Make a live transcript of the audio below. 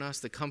us,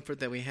 the comfort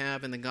that we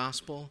have in the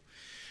gospel,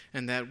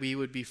 and that we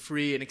would be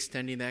free in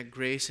extending that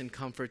grace and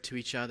comfort to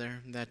each other,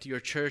 that your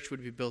church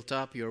would be built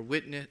up, your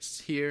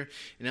witness here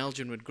in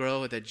Elgin would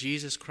grow, that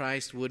Jesus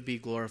Christ would be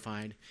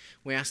glorified.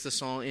 We ask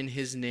this all in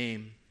his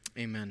name.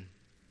 Amen.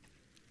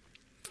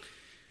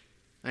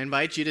 I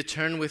invite you to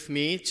turn with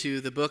me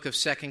to the book of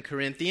 2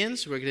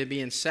 Corinthians. We're going to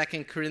be in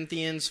 2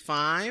 Corinthians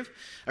 5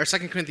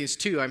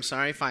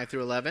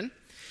 through 11.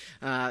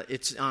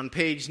 It's on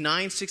page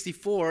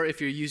 964 if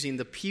you're using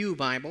the Pew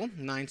Bible,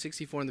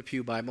 964 in the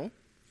Pew Bible.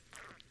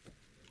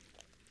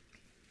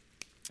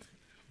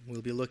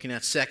 We'll be looking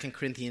at 2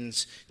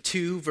 Corinthians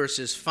 2,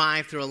 verses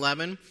 5 through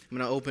 11. I'm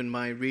going to open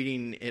by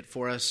reading it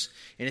for us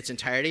in its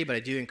entirety, but I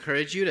do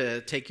encourage you to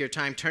take your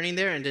time turning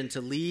there and then to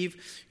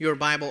leave your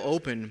Bible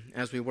open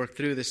as we work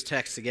through this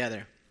text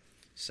together.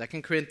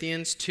 2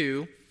 Corinthians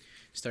 2,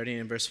 starting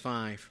in verse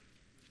 5.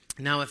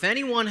 Now, if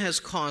anyone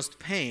has caused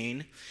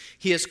pain,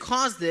 he has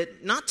caused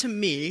it not to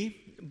me,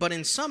 but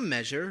in some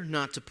measure,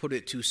 not to put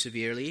it too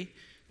severely,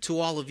 to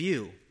all of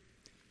you.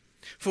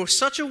 For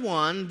such a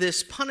one,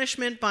 this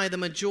punishment by the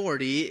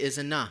majority is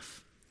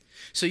enough.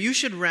 So you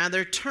should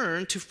rather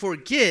turn to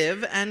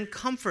forgive and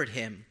comfort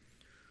him,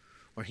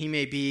 or he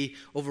may be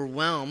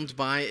overwhelmed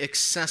by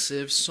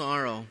excessive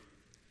sorrow.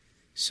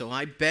 So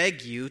I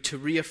beg you to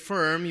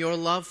reaffirm your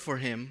love for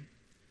him.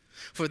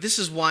 For this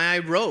is why I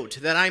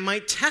wrote, that I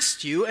might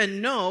test you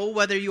and know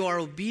whether you are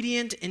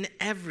obedient in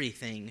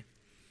everything.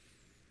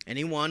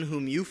 Anyone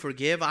whom you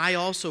forgive, I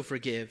also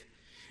forgive.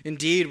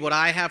 Indeed, what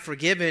I have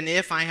forgiven,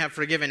 if I have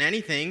forgiven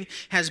anything,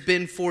 has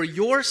been for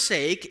your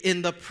sake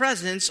in the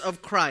presence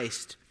of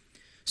Christ,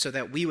 so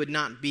that we would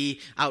not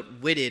be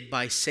outwitted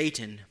by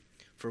Satan,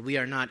 for we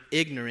are not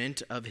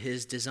ignorant of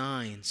his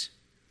designs.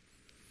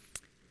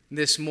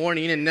 This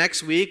morning and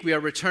next week, we are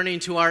returning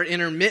to our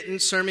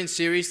intermittent sermon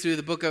series through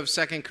the book of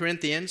 2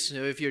 Corinthians.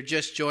 So if you're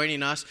just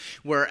joining us,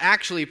 we're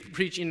actually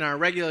preaching our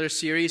regular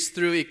series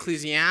through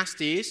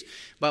Ecclesiastes,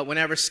 but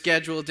whenever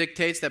schedule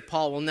dictates that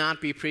Paul will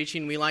not be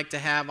preaching, we like to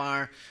have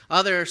our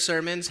other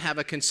sermons have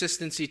a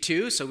consistency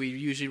too, so we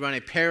usually run a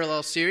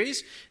parallel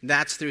series.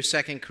 That's through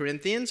 2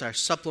 Corinthians, our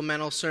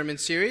supplemental sermon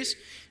series.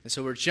 And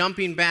so we're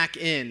jumping back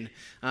in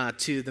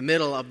to the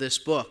middle of this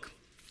book.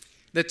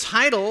 The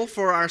title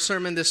for our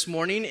sermon this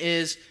morning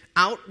is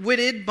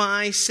Outwitted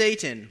by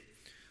Satan.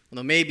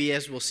 Although maybe,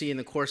 as we'll see in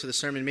the course of the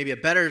sermon, maybe a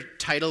better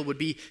title would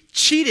be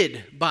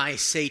Cheated by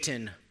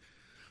Satan.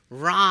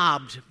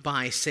 Robbed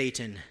by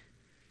Satan.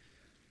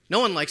 No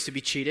one likes to be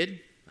cheated.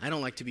 I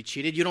don't like to be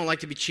cheated. You don't like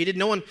to be cheated.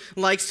 No one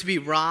likes to be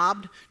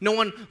robbed. No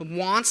one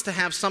wants to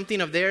have something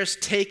of theirs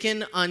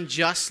taken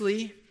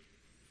unjustly.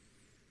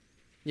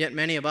 Yet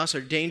many of us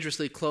are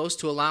dangerously close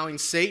to allowing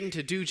Satan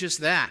to do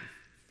just that.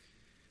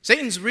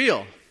 Satan's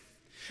real.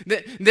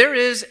 There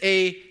is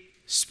a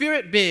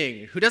spirit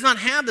being who does not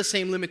have the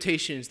same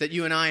limitations that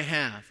you and I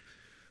have,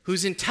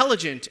 who's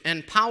intelligent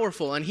and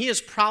powerful, and he is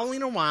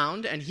prowling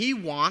around and he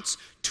wants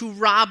to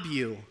rob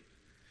you.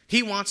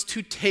 He wants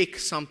to take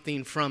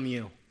something from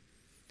you.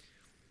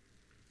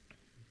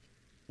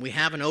 We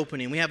have an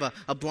opening. We have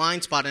a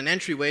blind spot, an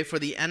entryway for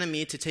the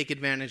enemy to take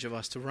advantage of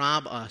us, to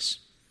rob us.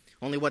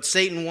 Only what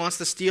Satan wants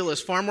to steal is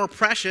far more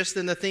precious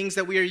than the things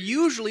that we are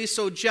usually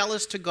so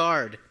jealous to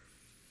guard.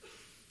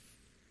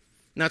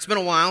 Now, it's been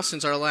a while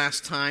since our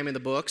last time in the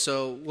book,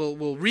 so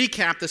we'll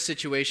recap the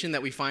situation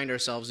that we find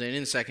ourselves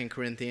in 2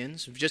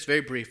 Corinthians, just very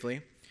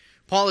briefly.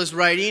 Paul is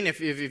writing, if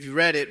you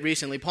read it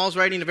recently, Paul's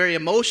writing a very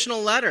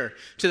emotional letter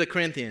to the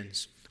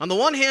Corinthians. On the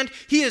one hand,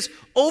 he is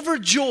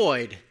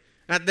overjoyed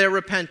at their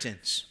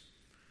repentance.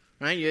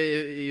 Right?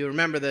 You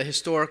remember the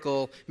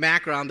historical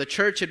background. The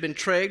church had been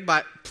plagued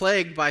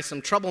by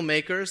some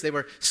troublemakers. They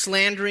were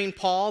slandering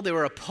Paul. They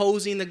were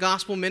opposing the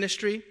gospel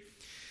ministry.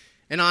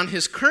 And on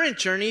his current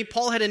journey,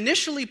 Paul had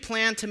initially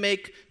planned to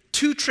make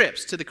 2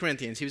 trips to the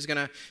Corinthians. He was going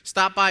to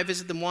stop by,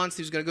 visit them once.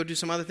 He was going to go do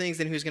some other things.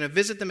 Then he was going to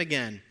visit them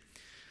again.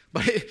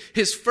 But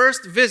his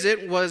first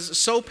visit was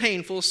so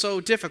painful,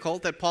 so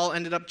difficult, that Paul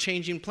ended up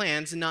changing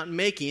plans and not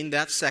making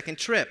that second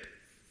trip.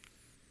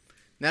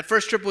 That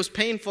first trip was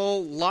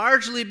painful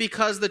largely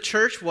because the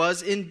church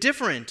was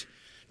indifferent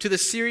to the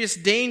serious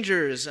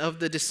dangers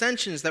of the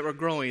dissensions that were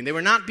growing. They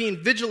were not being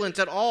vigilant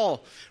at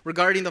all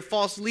regarding the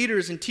false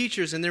leaders and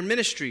teachers in their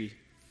ministry.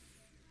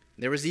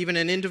 There was even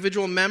an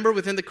individual member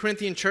within the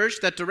Corinthian church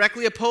that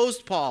directly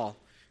opposed Paul,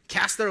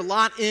 cast their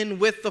lot in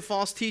with the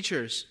false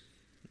teachers,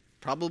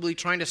 probably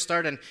trying to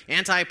start an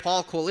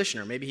anti-Paul coalition,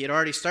 or maybe he had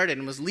already started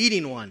and was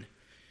leading one,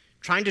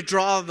 trying to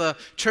draw the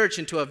church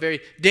into a very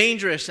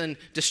dangerous and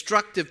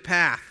destructive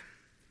path.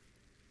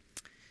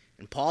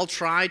 And Paul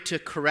tried to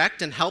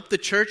correct and help the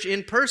church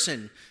in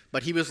person,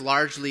 but he was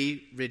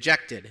largely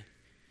rejected.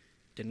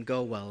 Didn't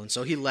go well. And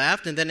so he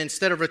left, and then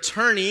instead of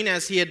returning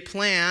as he had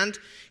planned,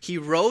 he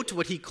wrote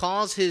what he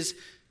calls his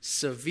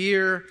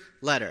severe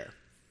letter.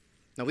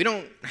 Now, we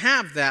don't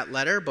have that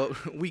letter,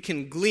 but we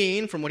can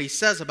glean from what he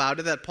says about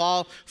it that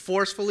Paul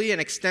forcefully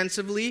and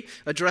extensively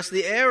addressed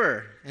the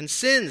error and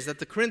sins that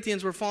the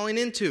Corinthians were falling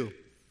into.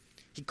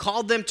 He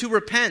called them to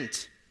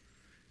repent.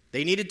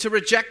 They needed to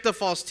reject the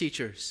false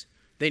teachers.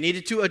 They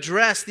needed to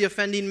address the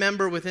offending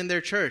member within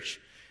their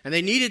church. And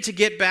they needed to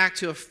get back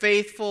to a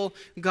faithful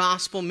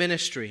gospel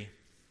ministry.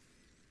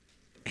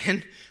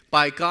 And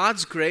by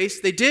God's grace,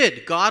 they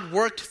did. God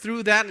worked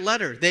through that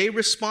letter. They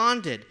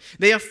responded.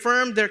 They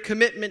affirmed their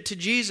commitment to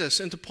Jesus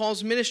and to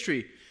Paul's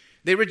ministry.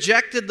 They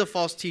rejected the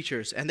false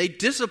teachers, and they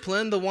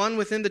disciplined the one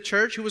within the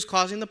church who was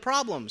causing the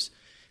problems.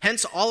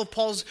 Hence, all of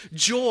Paul's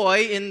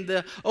joy in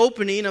the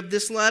opening of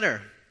this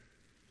letter.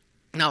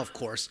 Now, of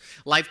course,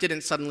 life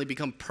didn't suddenly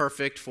become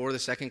perfect for the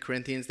 2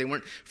 Corinthians. They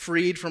weren't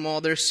freed from all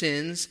their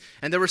sins,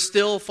 and there were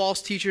still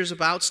false teachers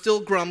about,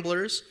 still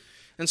grumblers.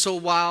 And so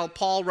while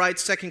Paul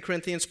writes 2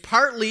 Corinthians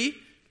partly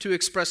to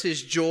express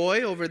his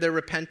joy over their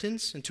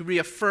repentance and to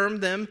reaffirm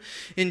them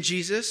in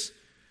Jesus,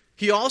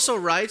 he also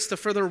writes to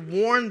further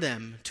warn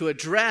them to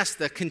address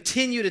the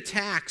continued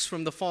attacks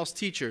from the false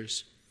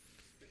teachers.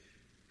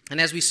 And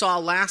as we saw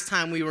last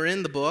time we were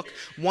in the book,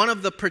 one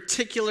of the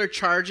particular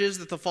charges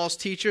that the false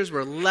teachers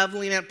were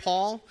leveling at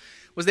Paul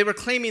was they were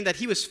claiming that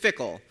he was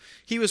fickle,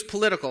 he was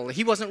political,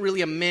 he wasn't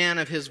really a man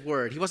of his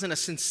word, he wasn't a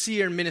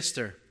sincere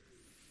minister.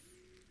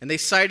 And they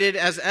cited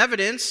as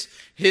evidence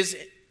his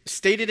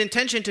stated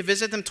intention to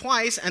visit them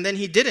twice, and then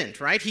he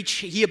didn't, right?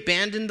 He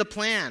abandoned the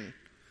plan.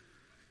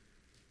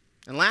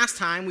 And last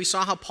time we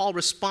saw how Paul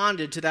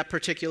responded to that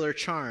particular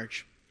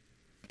charge.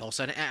 Paul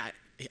said,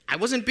 I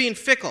wasn't being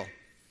fickle.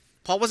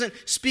 Paul wasn't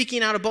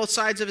speaking out of both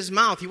sides of his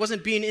mouth. He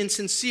wasn't being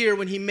insincere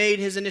when he made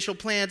his initial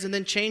plans and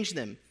then changed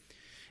them.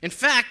 In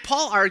fact,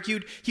 Paul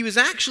argued he was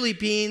actually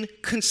being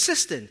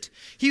consistent.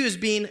 He was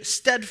being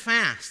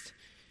steadfast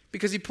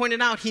because he pointed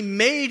out he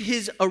made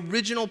his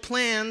original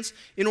plans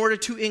in order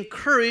to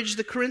encourage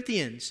the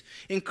Corinthians,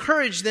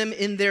 encourage them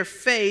in their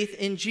faith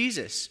in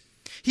Jesus.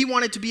 He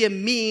wanted to be a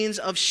means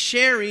of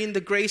sharing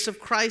the grace of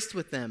Christ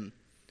with them.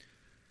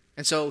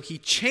 And so he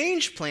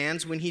changed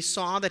plans when he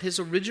saw that his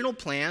original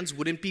plans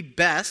wouldn't be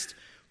best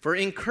for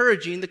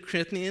encouraging the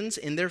Corinthians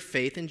in their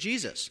faith in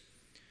Jesus.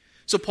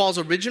 So Paul's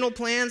original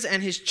plans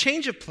and his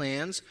change of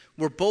plans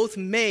were both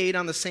made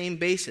on the same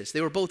basis.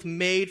 They were both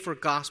made for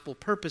gospel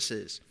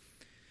purposes.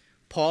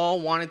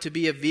 Paul wanted to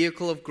be a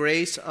vehicle of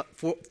grace,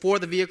 for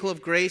the vehicle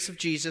of grace of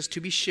Jesus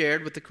to be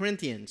shared with the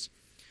Corinthians.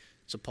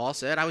 So Paul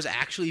said, I was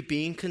actually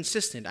being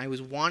consistent. I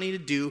was wanting to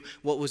do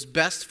what was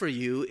best for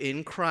you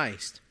in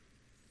Christ.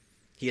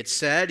 He had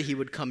said he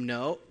would come,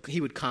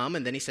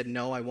 and then he said,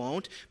 no, I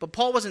won't. But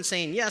Paul wasn't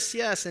saying yes,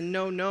 yes, and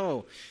no,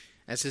 no,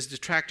 as his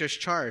detractors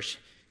charged.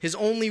 His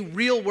only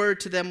real word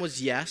to them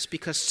was yes,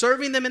 because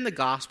serving them in the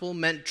gospel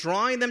meant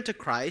drawing them to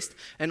Christ,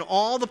 and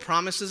all the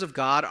promises of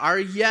God are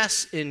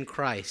yes in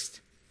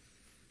Christ.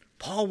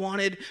 Paul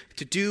wanted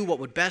to do what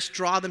would best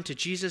draw them to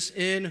Jesus,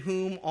 in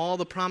whom all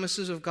the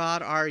promises of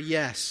God are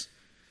yes.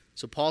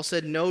 So Paul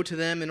said no to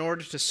them in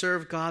order to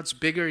serve God's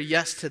bigger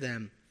yes to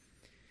them.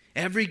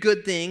 Every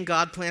good thing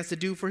God plans to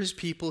do for his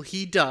people,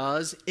 he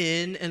does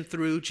in and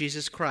through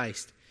Jesus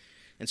Christ.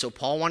 And so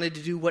Paul wanted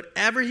to do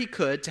whatever he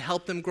could to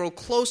help them grow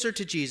closer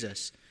to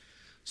Jesus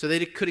so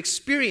they could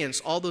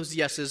experience all those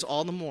yeses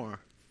all the more.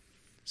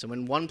 So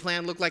when one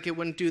plan looked like it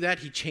wouldn't do that,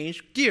 he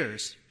changed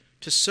gears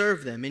to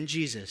serve them in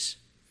Jesus.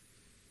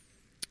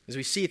 As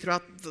we see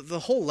throughout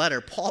the whole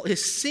letter, Paul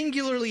is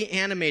singularly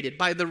animated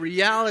by the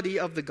reality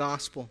of the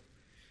gospel.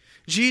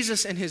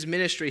 Jesus and his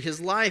ministry,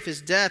 his life,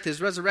 his death,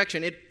 his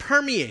resurrection, it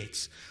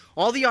permeates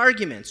all the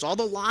arguments, all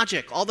the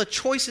logic, all the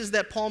choices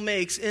that Paul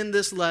makes in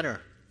this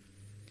letter.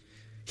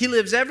 He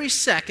lives every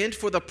second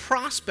for the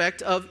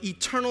prospect of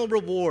eternal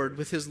reward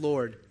with his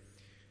Lord.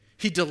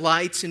 He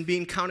delights in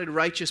being counted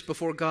righteous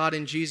before God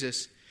in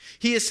Jesus.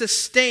 He is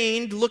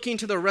sustained looking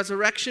to the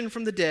resurrection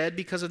from the dead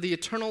because of the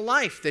eternal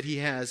life that he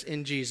has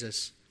in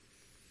Jesus.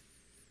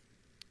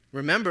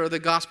 Remember, the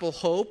gospel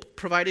hope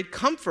provided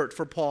comfort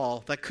for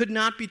Paul that could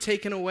not be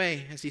taken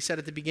away, as he said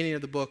at the beginning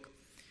of the book.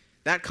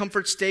 That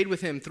comfort stayed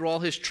with him through all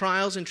his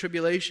trials and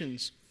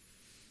tribulations.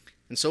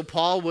 And so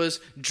Paul was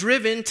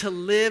driven to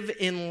live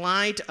in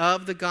light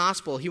of the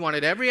gospel. He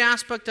wanted every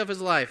aspect of his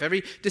life,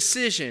 every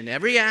decision,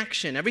 every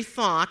action, every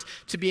thought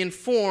to be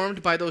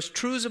informed by those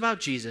truths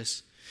about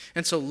Jesus.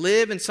 And so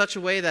live in such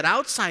a way that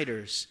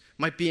outsiders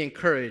might be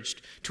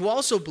encouraged to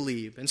also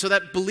believe, and so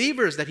that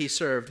believers that he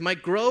served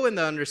might grow in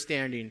the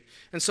understanding,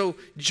 and so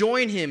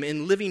join him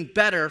in living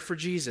better for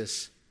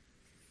Jesus.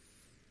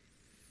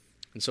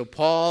 And so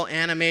Paul,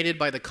 animated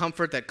by the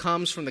comfort that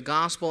comes from the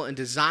gospel and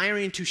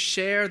desiring to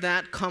share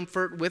that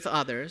comfort with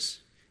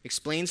others,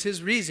 explains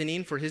his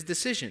reasoning for his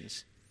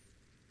decisions.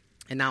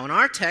 And now in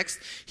our text,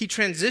 he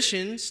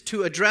transitions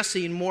to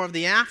addressing more of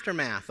the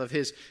aftermath of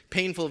his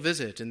painful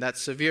visit in that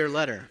severe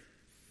letter.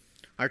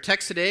 Our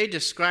text today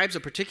describes a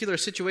particular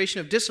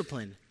situation of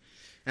discipline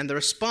and the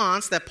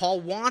response that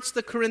Paul wants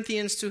the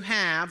Corinthians to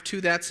have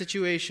to that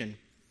situation,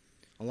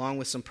 along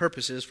with some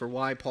purposes for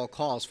why Paul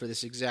calls for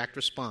this exact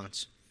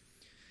response.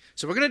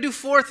 So we're going to do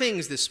four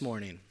things this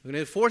morning. We're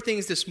going to do four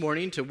things this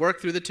morning to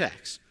work through the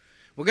text.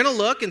 We're going to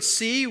look and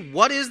see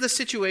what is the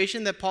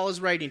situation that Paul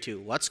is writing to.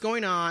 What's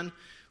going on?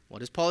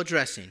 What is Paul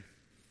addressing?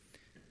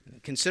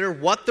 Consider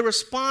what the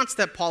response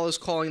that Paul is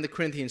calling the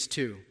Corinthians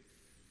to.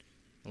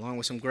 along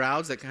with some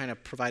grounds that kind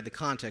of provide the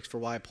context for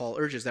why Paul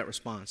urges that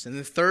response. And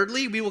then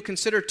thirdly, we will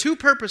consider two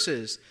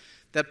purposes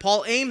that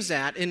Paul aims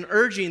at in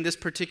urging this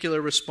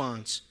particular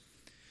response.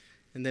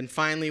 And then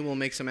finally, we'll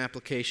make some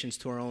applications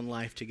to our own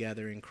life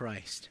together in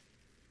Christ.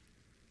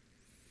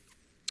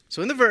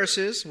 So in the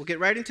verses, we'll get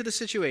right into the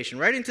situation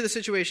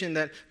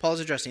that Paul is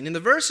addressing. In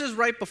the verses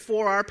right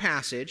before our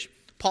passage,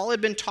 Paul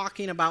had been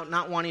talking about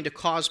not wanting to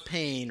cause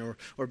pain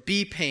or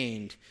be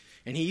pained.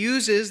 And he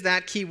uses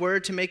that key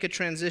word to make a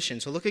transition.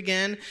 So look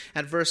again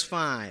at verse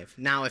 5.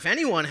 Now, if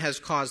anyone has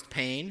caused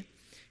pain,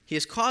 he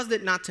has caused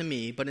it not to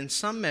me, but in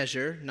some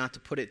measure, not to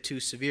put it too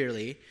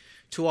severely,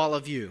 to all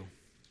of you.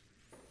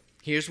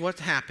 Here's what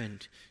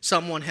happened.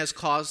 Someone has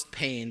caused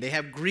pain. They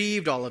have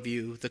grieved all of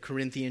you, the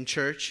Corinthian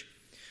church.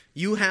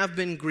 You have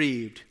been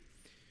grieved.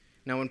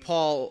 Now, when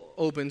Paul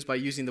opens by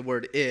using the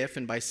word if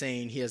and by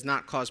saying he has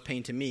not caused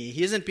pain to me,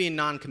 he isn't being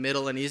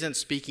non-committal and he isn't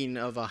speaking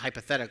of a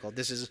hypothetical.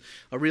 This is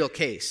a real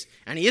case.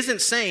 And he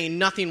isn't saying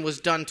nothing was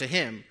done to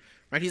him.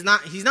 Right? He's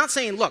not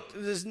saying, look,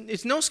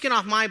 it's no skin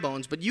off my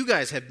bones, but you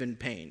guys have been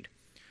pained.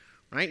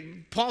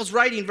 Right? Paul's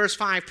writing verse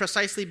 5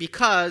 precisely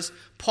because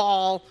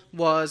Paul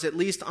was, at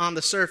least on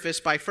the surface,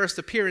 by first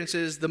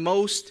appearances, the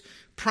most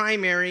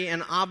primary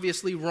and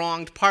obviously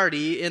wronged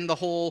party in the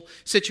whole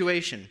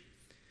situation.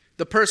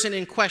 The person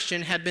in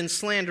question had been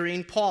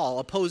slandering Paul,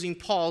 opposing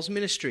Paul's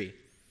ministry.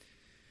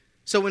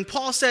 So when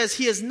Paul says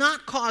he has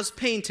not caused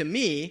pain to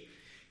me,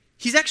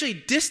 he's actually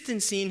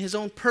distancing his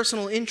own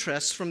personal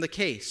interests from the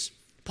case.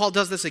 Paul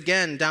does this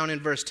again down in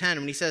verse 10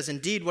 when he says,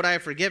 indeed, what I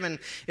have forgiven,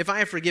 if I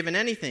have forgiven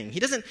anything. He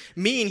doesn't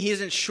mean he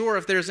isn't sure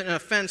if there's an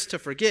offense to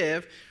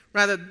forgive.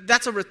 Rather,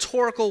 that's a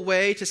rhetorical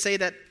way to say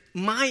that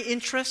my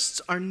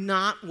interests are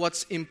not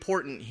what's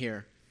important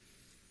here.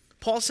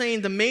 Paul's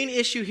saying the main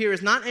issue here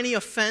is not any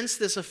offense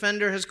this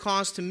offender has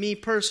caused to me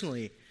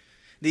personally.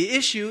 The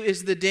issue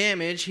is the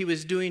damage he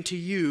was doing to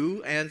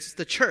you as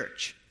the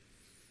church.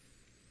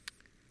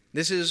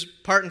 This is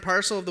part and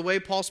parcel of the way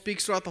Paul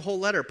speaks throughout the whole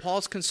letter.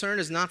 Paul's concern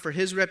is not for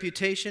his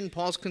reputation.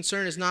 Paul's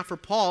concern is not for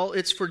Paul.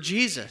 It's for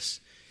Jesus.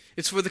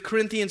 It's for the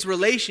Corinthians'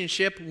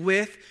 relationship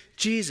with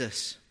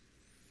Jesus.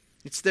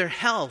 It's their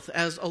health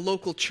as a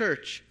local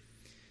church.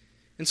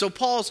 And so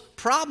Paul's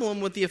problem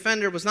with the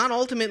offender was not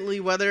ultimately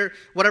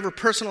whatever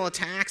personal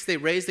attacks they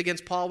raised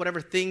against Paul,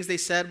 whatever things they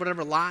said,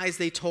 whatever lies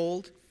they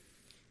told.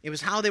 It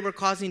was how they were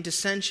causing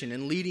dissension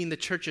and leading the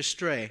church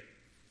astray.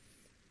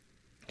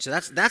 So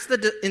that's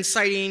the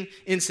inciting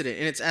incident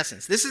in its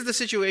essence. This is the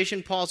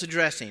situation Paul's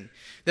addressing.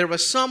 There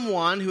was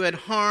someone who had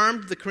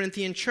harmed the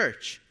Corinthian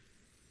church.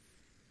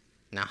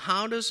 Now,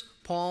 how does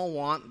Paul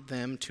want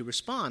them to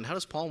respond? How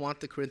does Paul want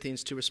the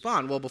Corinthians to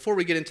respond? Well, before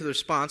we get into the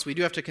response, we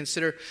do have to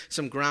consider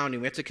some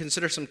grounding. We have to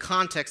consider some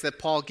context that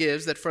Paul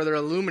gives that further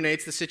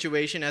illuminates the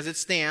situation as it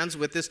stands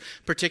with this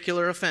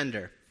particular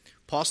offender.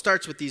 Paul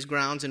starts with these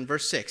grounds in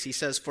verse 6. He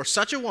says, for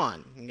such a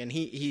one, and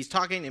he's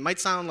talking, it might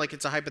sound like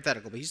it's a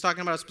hypothetical, but he's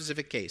talking about a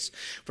specific case.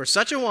 For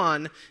such a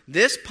one,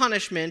 this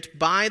punishment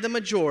by the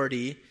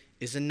majority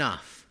is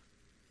enough.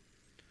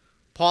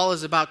 Paul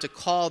is about to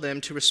call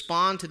them to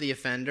respond to the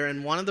offender,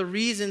 and one of the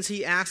reasons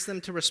he asks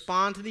them to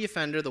respond to the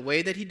offender the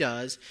way that he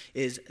does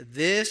is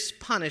this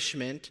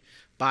punishment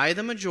by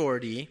the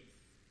majority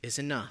is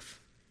enough.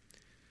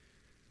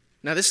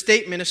 Now, this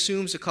statement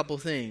assumes a couple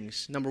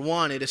things. Number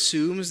one, it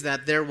assumes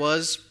that there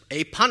was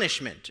a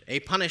punishment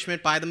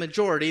by the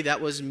majority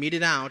that was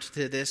meted out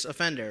to this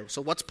offender. So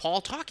what's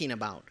Paul talking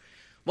about?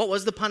 What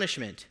was the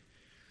punishment?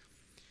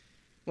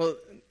 Well,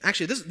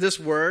 actually, this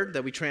word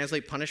that we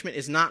translate punishment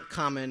is not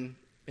common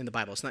in the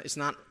Bible. It's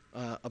not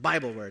a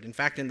Bible word. In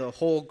fact, in the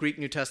whole Greek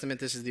New Testament,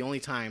 this is the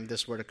only time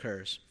this word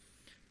occurs.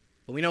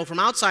 But we know from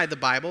outside the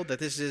Bible that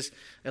this is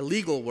a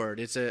legal word.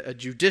 It's a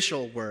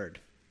judicial word.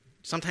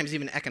 Sometimes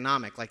even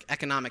economic, like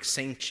economic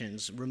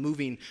sanctions,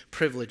 removing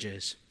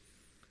privileges.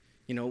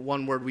 You know,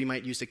 one word we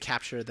might use to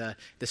capture the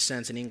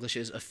sense in English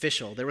is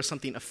official. There was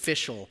something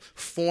official,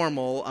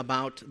 formal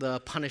about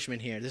the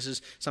punishment here. This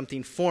is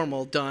something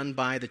formal done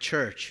by the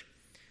church.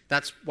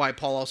 That's why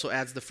Paul also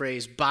adds the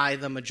phrase, by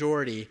the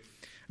majority.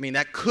 I mean,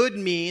 that could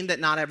mean that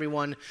not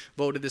everyone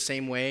voted the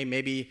same way.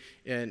 Maybe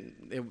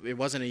it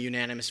wasn't a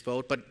unanimous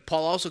vote. But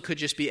Paul also could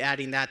just be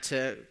adding that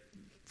to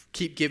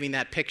keep giving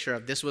that picture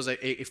of this was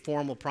a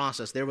formal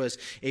process. There was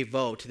a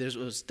vote. This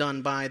was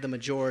done by the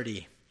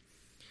majority.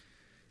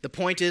 The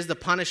point is the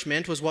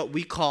punishment was what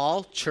we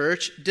call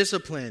church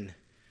discipline.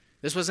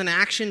 This was an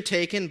action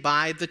taken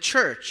by the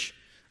church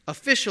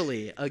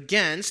officially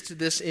against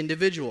this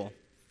individual.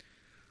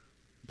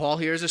 Paul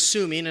here is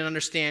assuming an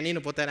understanding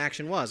of what that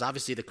action was.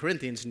 Obviously, the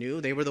Corinthians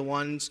knew. They were the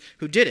ones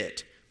who did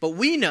it. But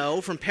we know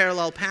from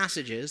parallel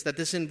passages that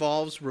this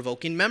involves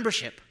revoking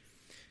membership,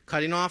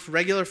 cutting off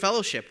regular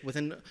fellowship with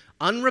an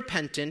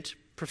unrepentant,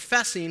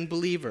 professing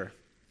believer.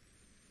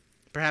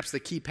 Perhaps the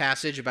key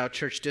passage about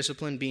church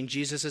discipline being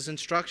Jesus'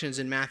 instructions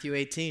in Matthew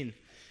 18.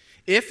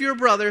 If your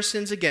brother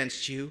sins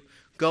against you,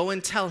 go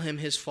and tell him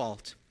his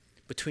fault,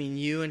 between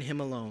you and him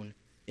alone.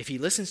 If he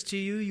listens to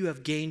you, you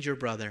have gained your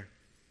brother.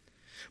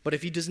 But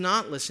if he does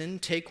not listen,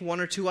 take one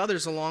or two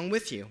others along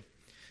with you,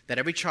 that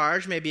every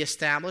charge may be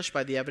established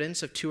by the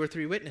evidence of 2 or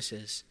 3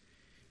 witnesses.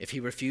 If he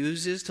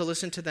refuses to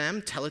listen to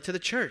them, tell it to the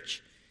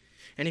church.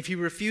 And if he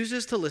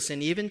refuses to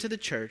listen even to the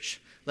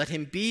church, let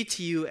him be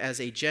to you as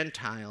a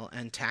Gentile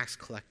and tax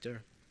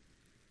collector."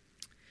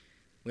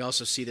 We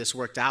also see this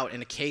worked out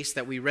in a case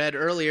that we read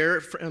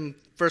earlier from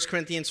 1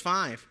 Corinthians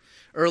 5.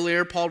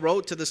 Earlier, Paul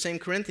wrote to the same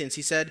Corinthians.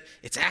 He said,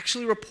 "It's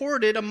actually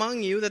reported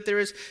among you that there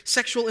is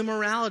sexual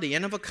immorality,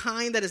 and of a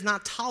kind that is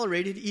not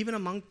tolerated even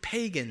among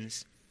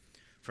pagans.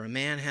 For a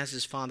man has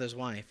his father's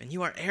wife, and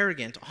you are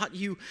arrogant. Ought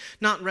you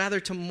not rather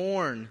to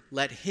mourn?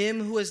 Let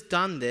him who has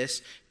done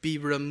this be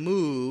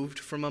removed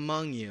from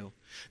among you."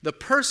 The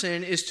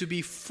person is to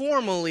be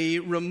formally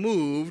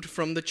removed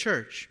from the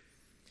church.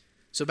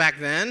 So back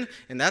then,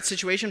 in that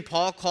situation,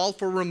 Paul called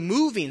for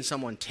removing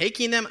someone,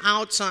 taking them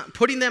outside,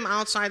 putting them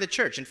outside the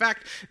church. In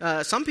fact,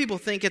 some people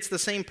think it's the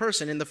same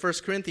person in the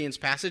 1 Corinthians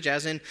passage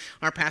as in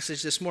our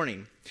passage this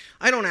morning.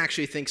 I don't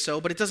actually think so,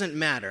 but it doesn't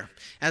matter,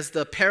 as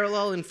the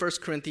parallel in 1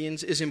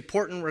 Corinthians is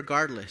important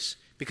regardless,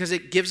 because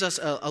it gives us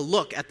a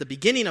look at the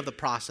beginning of the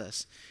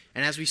process.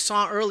 And as we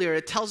saw earlier,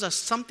 it tells us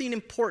something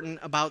important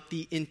about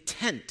the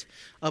intent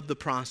of the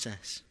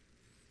process.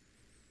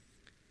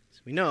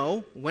 We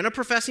know when a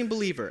professing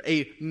believer,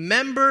 a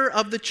member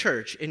of the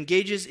church,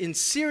 engages in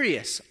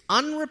serious,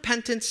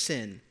 unrepentant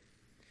sin,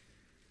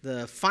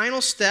 the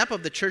final step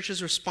of the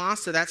church's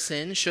response to that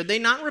sin, should they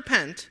not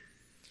repent,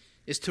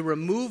 is to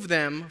remove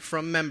them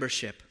from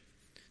membership,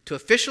 to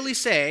officially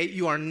say,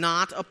 "You are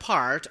not a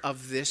part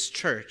of this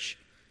church.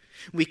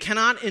 We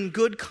cannot in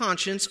good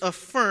conscience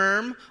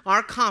affirm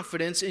our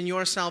confidence in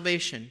your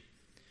salvation.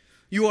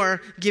 You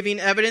are giving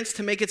evidence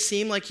to make it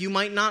seem like you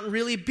might not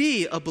really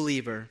be a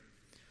believer.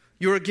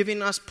 You are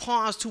giving us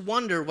pause to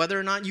wonder whether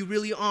or not you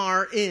really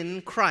are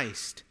in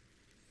Christ."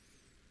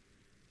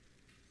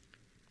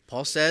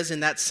 Paul says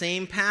in that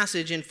same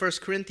passage in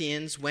 1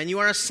 Corinthians, "When you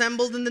are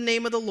assembled in the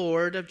name of the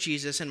Lord of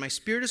Jesus, and my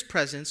Spirit is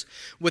present,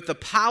 with the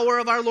power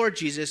of our Lord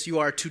Jesus, you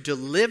are to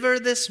deliver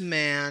this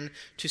man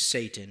to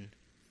Satan."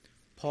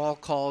 Paul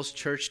calls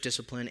church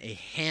discipline a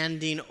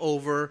handing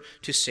over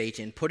to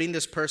Satan, putting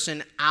this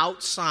person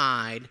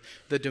outside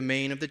the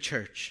domain of the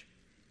church.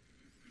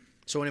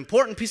 So an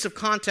important piece of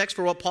context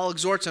for what Paul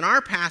exhorts in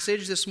our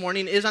passage this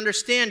morning is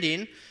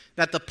understanding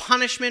that the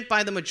punishment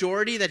by the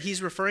majority that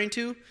he's referring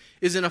to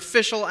is an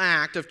official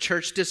act of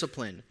church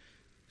discipline,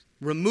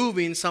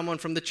 removing someone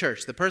from the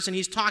church. The person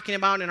he's talking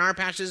about in our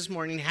passage this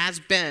morning has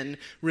been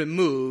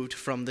removed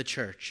from the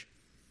church.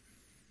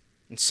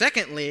 And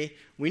secondly,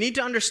 we need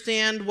to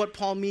understand what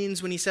Paul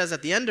means when he says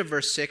at the end of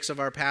verse 6 of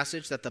our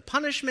passage that the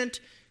punishment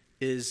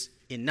is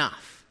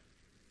enough.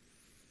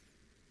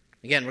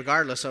 Again,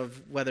 regardless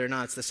of whether or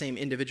not it's the same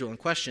individual in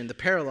question, the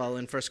parallel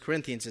in 1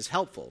 Corinthians is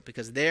helpful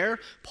because there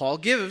Paul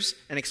gives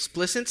an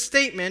explicit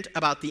statement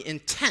about the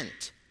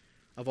intent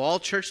of all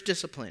church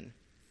discipline.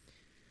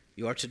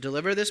 You are to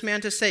deliver this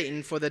man to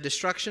Satan for the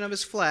destruction of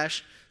his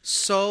flesh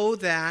so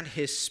that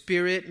his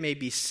spirit may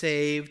be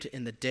saved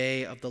in the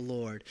day of the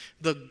Lord.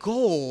 The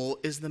goal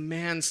is the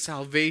man's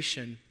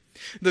salvation.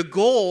 The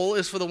goal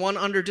is for the one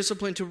under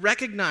discipline to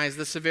recognize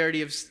the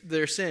severity of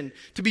their sin,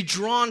 to be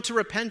drawn to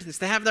repentance,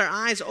 to have their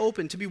eyes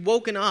open, to be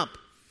woken up.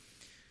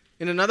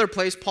 In another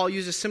place, Paul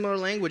uses similar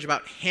language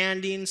about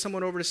handing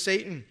someone over to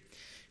Satan.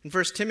 In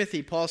 1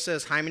 Timothy, Paul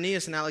says,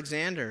 "Hymenaeus and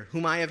Alexander,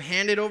 whom I have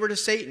handed over to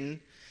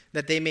Satan,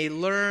 that they may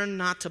learn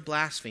not to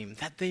blaspheme,"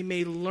 that they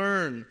may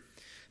learn.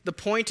 The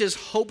point is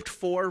hoped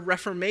for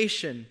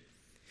reformation.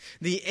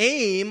 The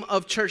aim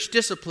of church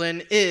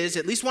discipline is,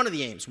 at least one of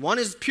the aims, one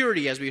is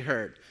purity, as we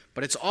heard.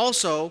 But it's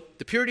also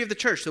the purity of the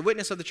church, the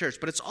witness of the church.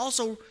 But it's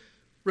also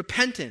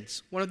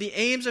repentance. One of the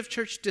aims of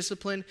church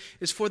discipline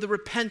is for the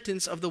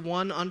repentance of the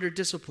one under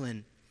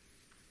discipline.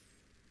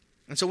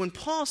 And so when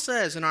Paul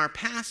says in our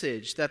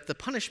passage that the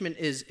punishment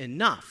is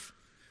enough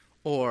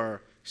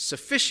or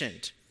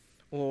sufficient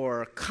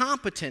or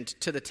competent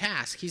to the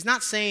task, he's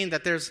not saying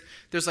that there's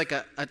like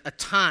a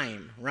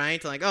time,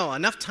 right? Like, oh,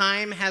 enough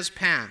time has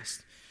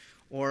passed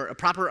or a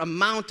proper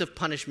amount of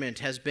punishment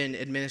has been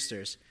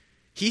administered.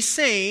 He's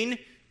saying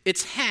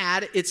it's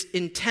had its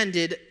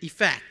intended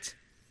effect.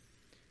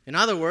 In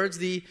other words,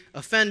 the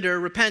offender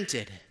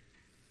repented.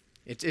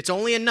 It's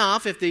only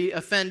enough if the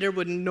offender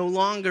would no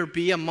longer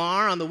be a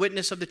mar on the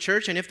witness of the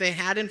church and if they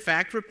had in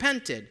fact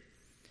repented.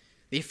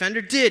 The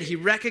offender did. He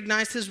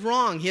recognized his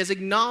wrong. He has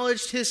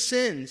acknowledged his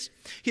sins.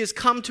 He has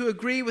come to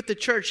agree with the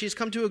church. He has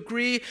come to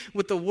agree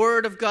with the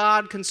word of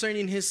God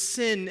concerning his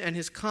sin and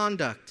his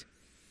conduct.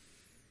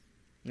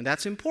 And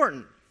that's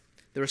important.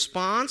 The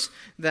response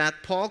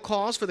that Paul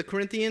calls for the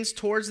Corinthians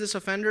towards this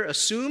offender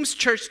assumes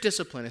church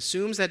discipline,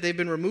 assumes that they've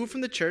been removed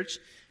from the church,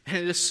 and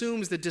it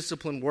assumes the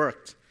discipline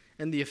worked,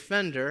 and the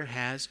offender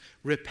has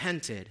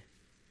repented.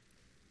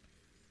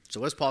 So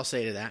what does Paul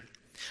say to that?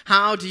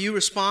 How do you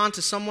respond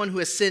to someone who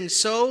has sinned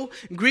so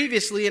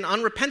grievously and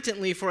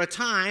unrepentantly for a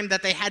time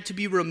that they had to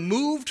be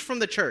removed from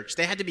the church,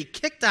 they had to be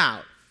kicked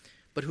out,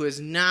 but who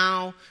has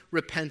now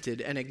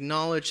repented and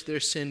acknowledged their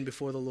sin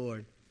before the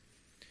Lord?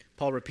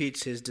 Paul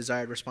repeats his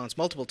desired response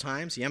multiple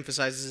times. He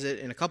emphasizes it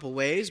in a couple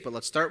ways, but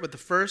let's start with the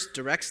first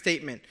direct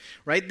statement.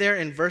 Right there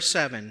in verse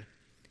 7.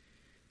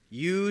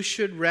 You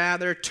should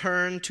rather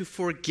turn to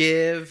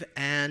forgive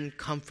and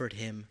comfort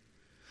him.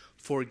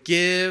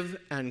 Forgive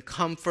and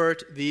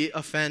comfort the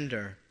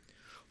offender.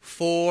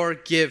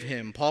 Forgive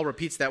him. Paul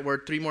repeats that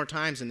word 3 more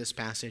times in this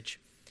passage.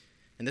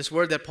 And this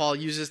word that Paul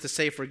uses to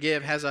say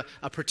forgive has a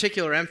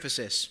particular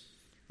emphasis.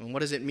 And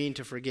what does it mean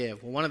to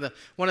forgive? Well,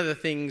 one of the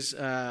things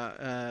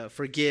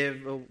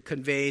forgive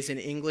conveys in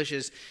English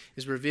is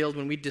revealed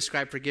when we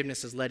describe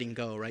forgiveness as letting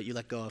go, right? You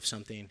let go of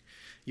something.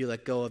 You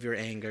let go of your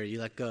anger. You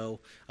let go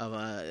of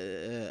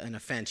an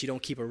offense. You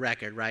don't keep a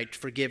record, right?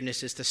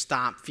 Forgiveness is to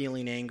stop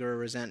feeling anger or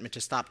resentment,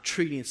 to stop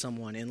treating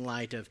someone in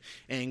light of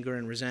anger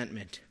and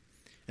resentment.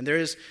 And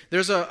there's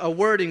a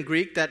word in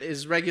Greek that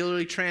is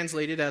regularly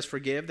translated as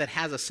forgive that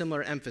has a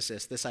similar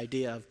emphasis, this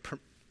idea of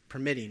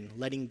permitting,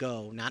 letting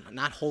go,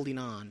 not holding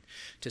on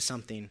to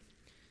something.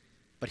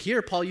 But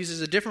here Paul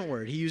uses a different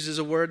word. He uses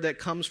a word that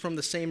comes from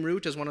the same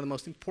root as one of the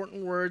most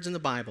important words in the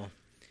Bible.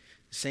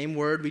 The same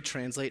word we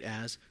translate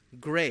as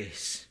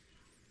grace.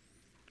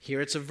 Here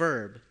it's a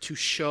verb, to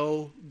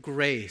show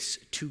grace,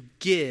 to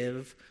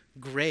give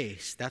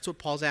grace. That's what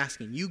Paul's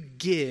asking. You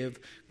give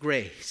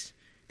grace.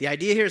 The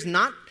idea here is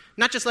not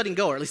just letting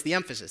go, or at least the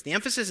emphasis. The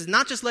emphasis is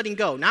not just letting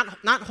go,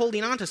 not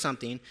holding on to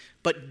something,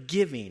 but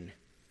giving.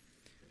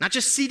 Not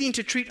just seeking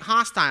to treat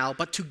hostile,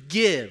 but to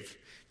give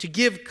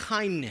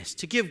kindness,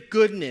 to give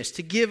goodness,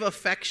 to give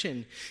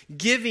affection,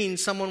 giving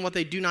someone what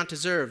they do not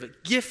deserve,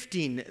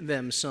 gifting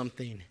them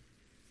something.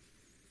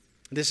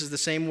 This is the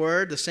same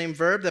word, the same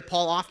verb that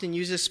Paul often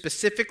uses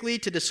specifically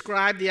to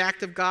describe the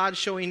act of God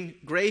showing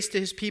grace to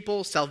his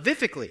people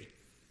salvifically.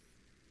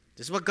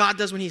 This is what God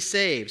does when he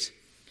saves,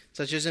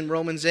 such as in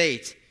Romans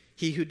 8.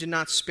 He who did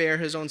not spare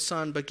his own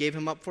son, but gave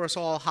him up for us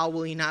all, how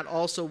will he not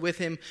also with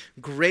him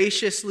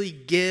graciously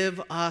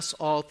give us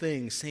all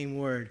things? Same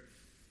word.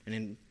 And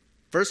in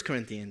 1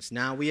 Corinthians,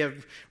 now we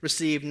have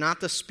received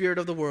not the spirit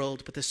of the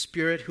world, but the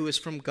Spirit who is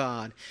from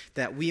God,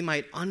 that we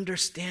might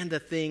understand the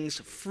things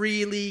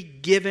freely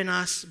given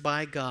us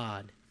by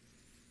God.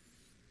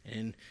 And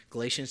in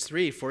Galatians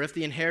 3, for if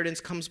the inheritance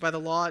comes by the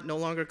law, it no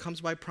longer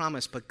comes by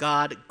promise, but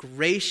God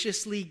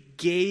graciously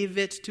gave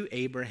it to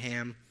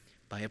Abraham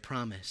by a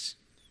promise.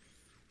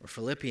 Or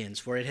Philippians,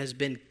 for it has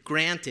been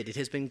granted, it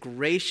has been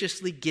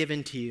graciously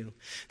given to you,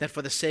 that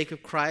for the sake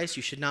of Christ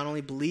you should not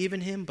only believe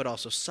in him, but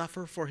also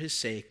suffer for his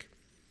sake.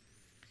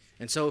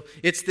 And so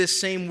it's this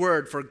same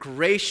word for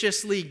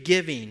graciously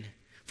giving,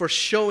 for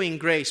showing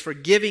grace, for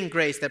giving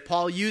grace that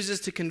Paul uses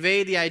to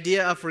convey the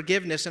idea of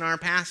forgiveness in our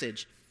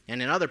passage.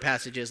 And in other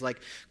passages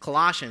like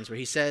Colossians, where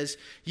he says,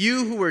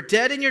 you who were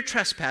dead in your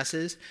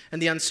trespasses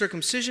and the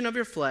uncircumcision of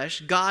your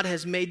flesh, God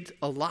has made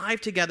alive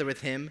together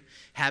with him,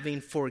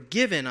 having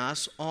forgiven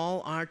us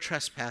all our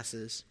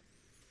trespasses.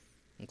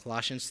 In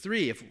Colossians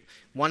 3, if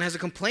one has a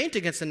complaint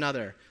against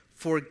another,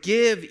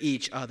 forgive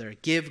each other.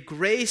 Give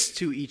grace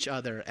to each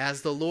other.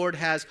 As the Lord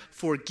has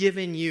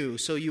forgiven you,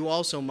 so you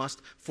also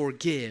must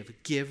forgive.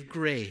 Give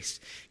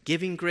grace.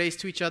 Giving grace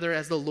to each other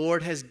as the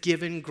Lord has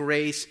given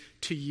grace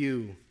to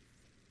you.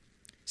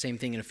 Same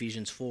thing in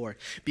Ephesians 4.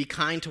 Be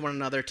kind to one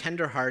another,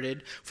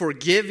 tenderhearted,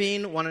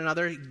 forgiving one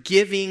another,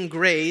 giving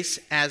grace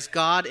as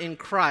God in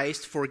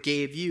Christ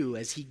forgave you,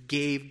 as he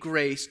gave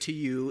grace to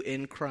you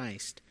in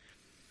Christ.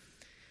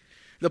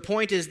 The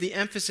point is, the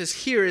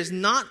emphasis here is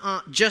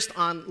not just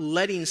on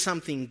letting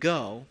something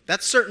go.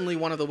 That's certainly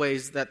one of the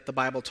ways that the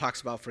Bible talks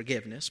about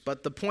forgiveness.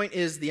 But the point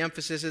is, the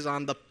emphasis is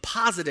on the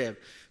positive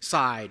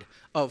side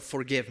of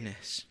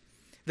forgiveness.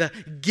 The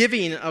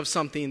giving of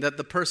something that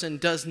the person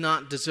does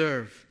not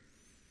deserve.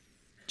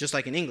 Just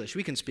like in English,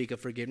 we can speak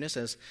of forgiveness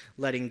as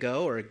letting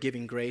go or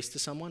giving grace to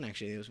someone.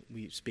 Actually,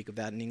 we speak of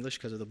that in English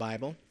because of the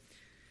Bible.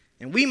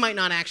 And we might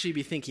not actually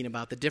be thinking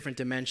about the different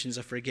dimensions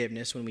of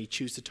forgiveness when we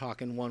choose to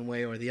talk in one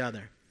way or the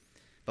other.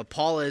 But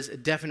Paul is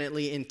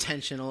definitely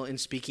intentional in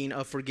speaking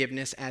of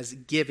forgiveness as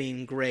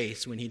giving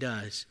grace when he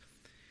does.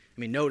 I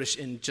mean, notice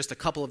in just a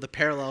couple of the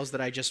parallels that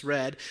I just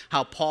read,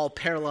 how Paul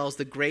parallels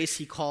the grace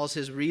he calls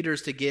his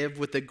readers to give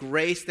with the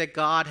grace that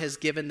God has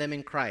given them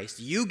in Christ.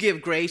 You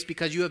give grace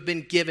because you have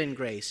been given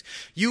grace.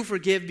 You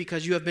forgive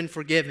because you have been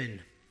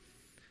forgiven.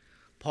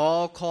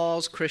 Paul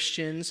calls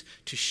Christians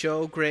to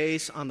show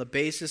grace on the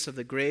basis of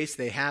the grace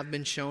they have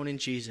been shown in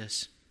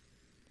Jesus.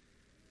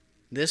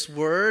 This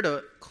word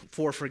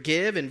for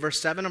forgive in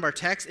verse 7 of our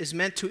text is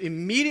meant to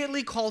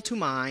immediately call to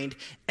mind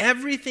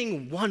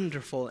everything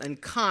wonderful and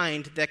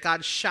kind that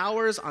God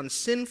showers on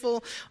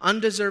sinful,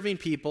 undeserving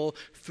people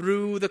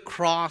through the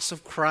cross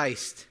of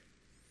Christ.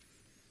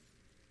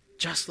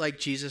 Just like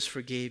Jesus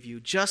forgave you,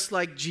 just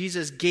like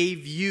Jesus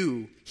gave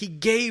you, he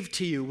gave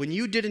to you when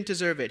you didn't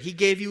deserve it. He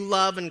gave you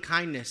love and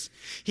kindness.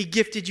 He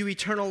gifted you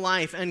eternal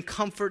life and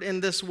comfort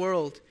in this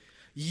world.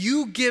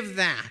 You give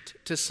that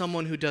to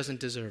someone who doesn't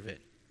deserve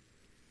it.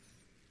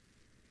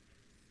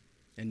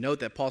 And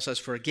note that Paul says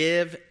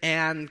forgive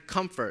and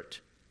comfort.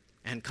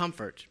 And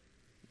comfort.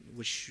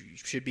 which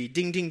should be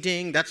ding, ding,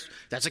 ding.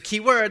 That's a key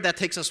word. That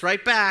takes us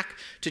right back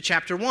to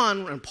chapter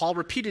 1, and Paul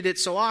repeated it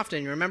so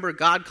often. You remember,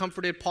 God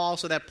comforted Paul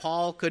so that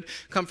Paul could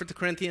comfort the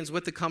Corinthians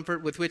with the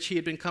comfort with which he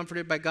had been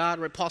comforted by God.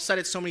 Right? Paul said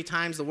it so many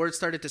times, the words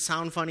started to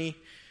sound funny.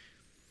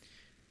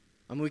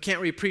 We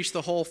can't re-preach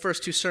the whole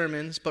first 2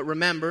 sermons, but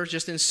remember,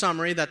 just in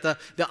summary, that the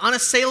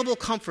unassailable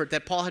comfort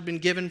that Paul had been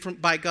given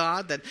by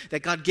God,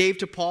 that God gave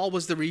to Paul,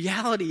 was the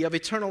reality of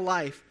eternal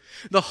life,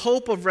 the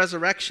hope of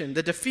resurrection,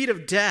 the defeat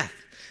of death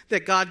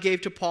that God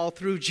gave to Paul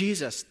through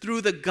Jesus,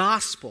 through the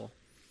gospel.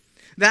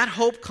 That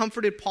hope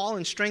comforted Paul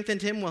and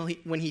strengthened him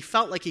when he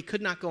felt like he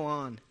could not go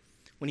on,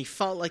 when he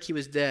felt like he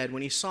was dead,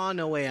 when he saw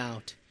no way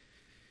out.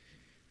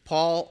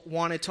 Paul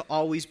wanted to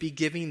always be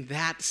giving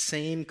that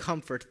same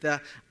comfort,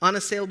 the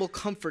unassailable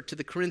comfort to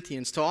the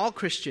Corinthians, to all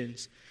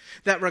Christians,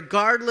 that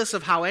regardless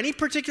of how any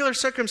particular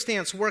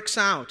circumstance works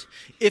out,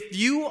 if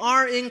you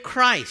are in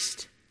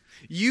Christ,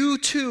 you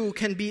too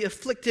can be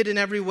afflicted in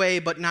every way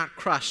but not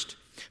crushed,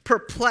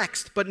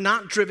 perplexed but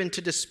not driven to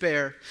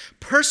despair,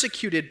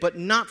 persecuted but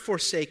not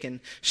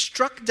forsaken,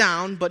 struck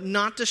down but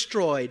not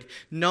destroyed,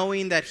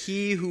 knowing that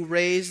he who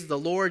raised the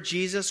Lord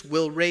Jesus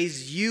will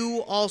raise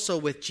you also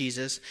with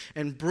Jesus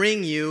and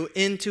bring you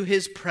into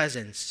his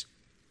presence.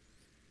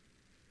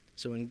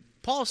 So when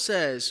Paul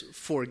says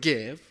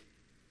forgive,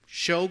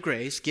 show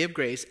grace, give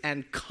grace,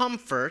 and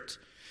comfort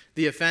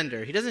the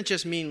offender, he doesn't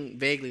just mean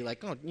vaguely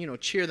like,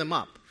 cheer them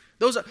up.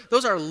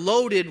 Those are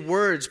loaded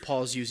words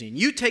Paul's using.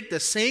 You take the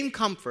same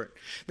comfort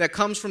that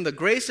comes from the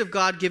grace of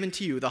God given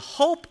to you, the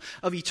hope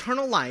of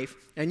eternal life,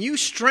 and you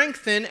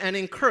strengthen and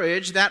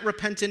encourage that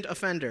repentant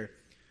offender.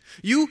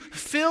 You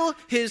fill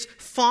his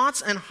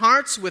thoughts and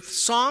hearts with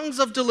songs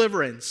of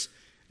deliverance,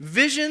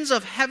 visions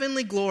of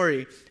heavenly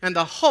glory, and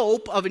the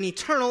hope of an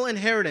eternal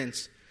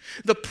inheritance,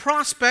 the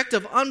prospect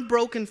of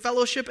unbroken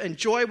fellowship and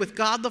joy with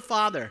God the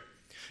Father.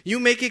 You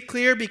make it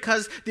clear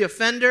because the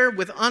offender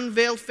with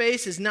unveiled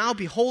face is now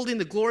beholding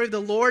the glory of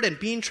the Lord and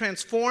being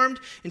transformed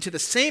into the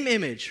same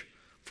image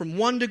from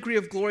one degree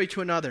of glory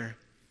to another.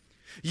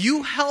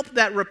 You help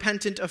that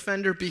repentant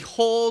offender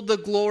behold the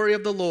glory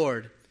of the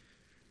Lord.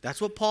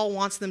 That's what Paul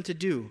wants them to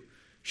do.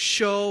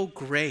 Show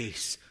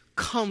grace,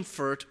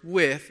 comfort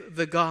with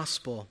the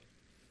gospel.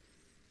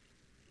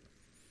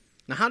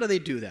 Now, how do they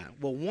do that?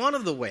 Well, one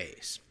of the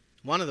ways,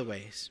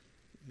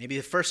 maybe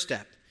the first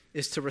step,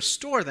 is to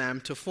restore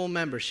them to full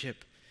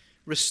membership,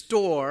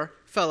 restore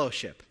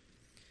fellowship.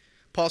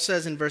 Paul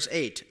says in verse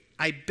 8,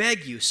 I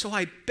beg you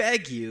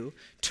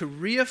to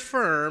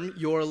reaffirm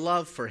your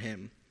love for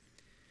him.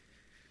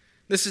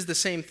 This is the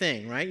same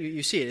thing, right?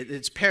 You see it.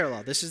 It's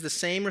parallel. This is the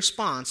same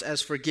response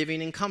as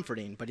forgiving and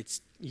comforting, but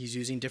he's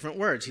using different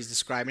words. He's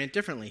describing it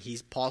differently.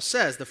 Paul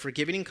says the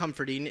forgiving and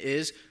comforting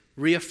is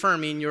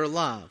reaffirming your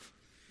love.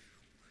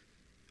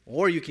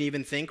 Or you can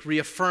even think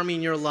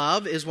reaffirming your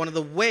love is one of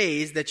the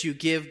ways that you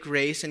give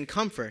grace and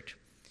comfort.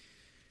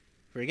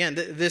 Again,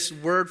 this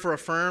word for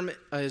affirm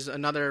is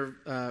another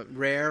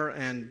rare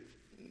and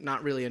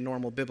not really a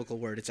normal biblical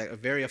word. It's a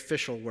very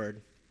official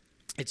word.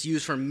 It's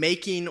used for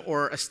making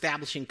or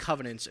establishing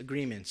covenants,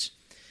 agreements.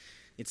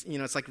 It's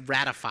like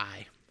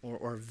ratify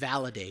or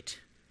validate.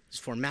 There's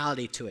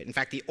formality to it. In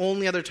fact, the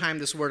only other time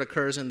this word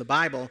occurs in the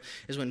Bible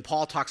is when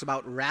Paul talks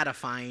about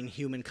ratifying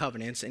human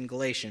covenants in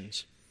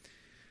Galatians.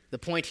 The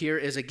point here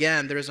is,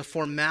 again, there is a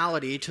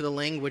formality to the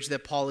language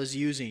that Paul is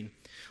using.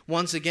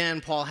 Once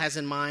again, Paul has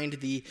in mind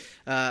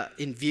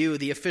in view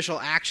the official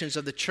actions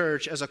of the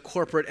church as a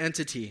corporate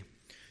entity.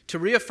 To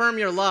reaffirm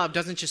your love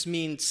doesn't just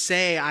mean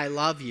say I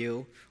love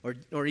you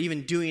or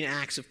even doing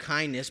acts of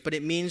kindness, but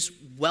it means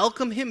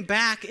welcome him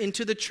back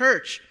into the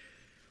church,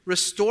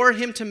 restore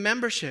him to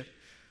membership,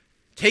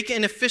 take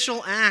an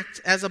official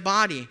act as a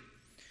body.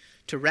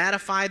 To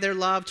ratify their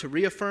love, to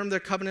reaffirm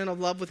their covenant of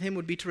love with him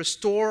would be to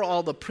restore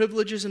all the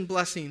privileges and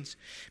blessings.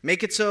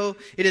 Make it so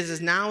it is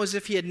now as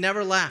if he had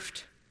never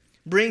left.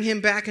 Bring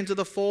him back into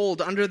the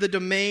fold under the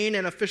domain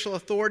and official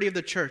authority of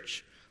the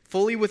church,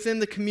 fully within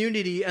the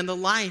community and the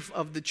life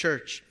of the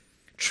church.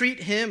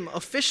 Treat him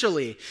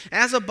officially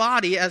as a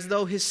body as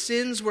though his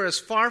sins were as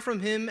far from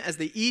him as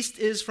the east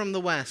is from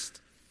the west.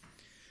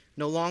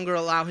 No longer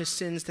allow his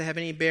sins to have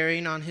any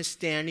bearing on his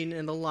standing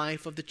in the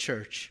life of the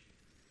church.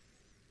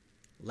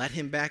 Let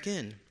him back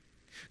in.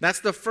 That's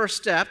the first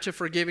step to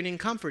forgiving and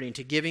comforting,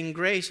 to giving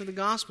grace of the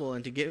gospel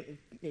and to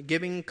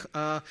giving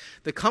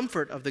the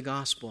comfort of the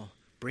gospel.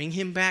 Bring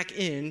him back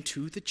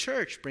into the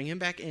church. Bring him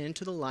back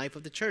into the life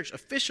of the church,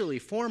 officially,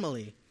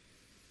 formally.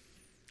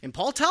 And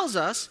Paul tells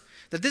us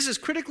that this is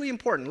critically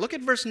important. Look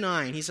at verse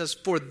 9. He says,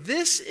 "For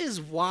this is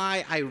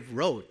why I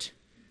wrote,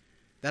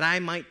 that I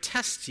might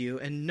test you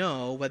and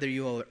know whether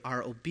you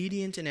are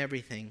obedient in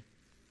everything."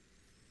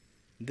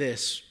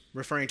 This,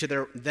 referring to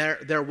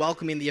their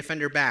welcoming the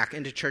offender back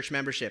into church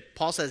membership.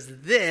 Paul says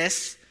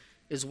this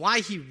is why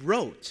he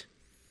wrote.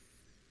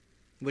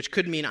 which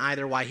could mean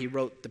either why he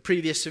wrote the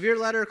previous severe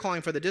letter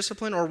calling for the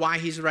discipline or why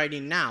he's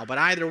writing now. But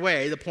either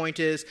way, the point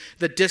is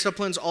the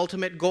discipline's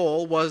ultimate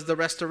goal was the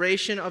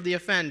restoration of the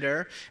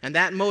offender, and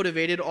that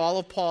motivated all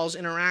of Paul's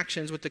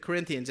interactions with the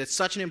Corinthians. It's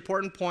such an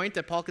important point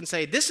that Paul can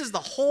say, this is the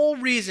whole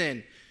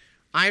reason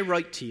I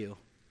write to you.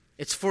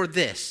 It's for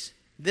this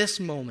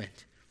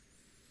moment.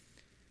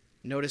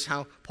 Notice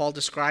how Paul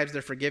describes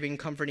their forgiving,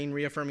 comforting,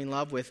 reaffirming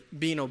love with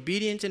being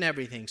obedient in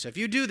everything. So if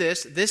you do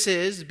this, this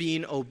is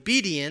being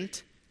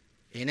obedient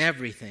in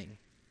everything.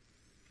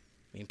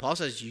 I mean, Paul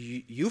says,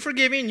 you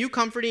forgiving, you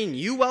comforting,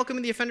 you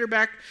welcoming the offender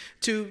back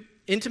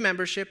into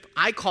membership,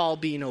 I call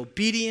being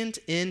obedient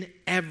in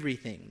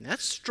everything.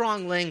 That's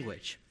strong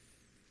language.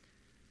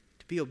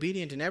 To be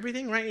obedient in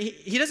everything, right?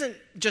 He doesn't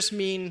just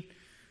mean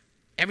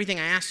everything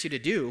I asked you to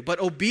do, but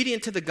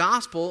obedient to the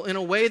gospel in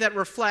a way that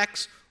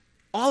reflects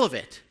all of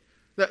it.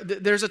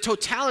 There's a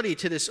totality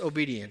to this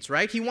obedience,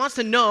 right? He wants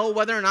to know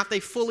whether or not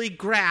they fully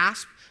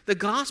grasp the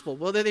gospel,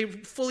 whether they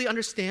fully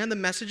understand the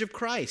message of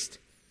Christ.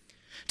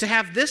 To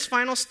have this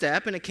final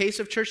step in a case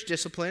of church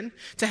discipline,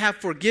 to have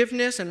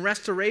forgiveness and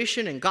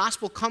restoration and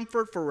gospel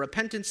comfort for a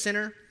repentant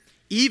sinner,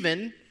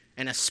 even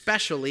and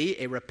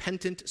especially a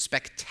repentant,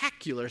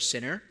 spectacular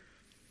sinner,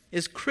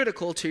 is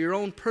critical to your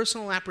own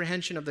personal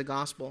apprehension of the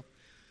gospel.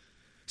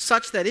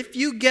 Such that if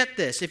you get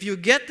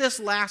this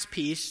last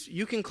piece,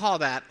 you can call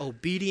that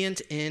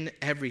obedient in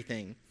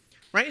everything.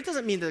 Right? It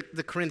doesn't mean that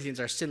the Corinthians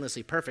are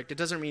sinlessly perfect. It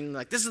doesn't mean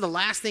like this is the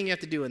last thing you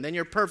have to do and then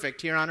you're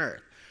perfect here on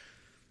earth.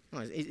 No,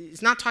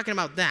 it's not talking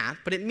about that,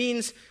 but it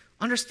means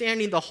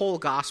understanding the whole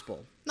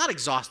gospel. Not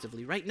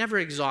exhaustively, right? Never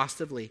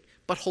exhaustively,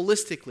 but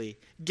holistically,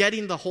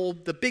 getting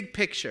the big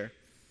picture.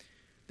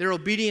 Their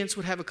obedience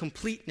would have a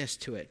completeness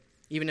to it,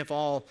 even if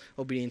all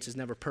obedience is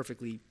never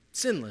perfectly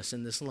sinless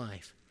in this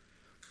life.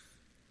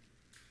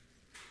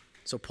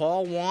 So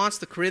Paul wants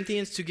the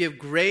Corinthians to give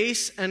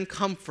grace and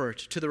comfort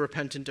to the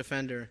repentant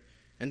offender.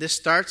 And this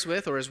starts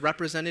with, or is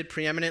represented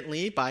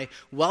preeminently, by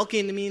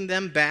welcoming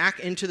them back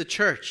into the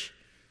church.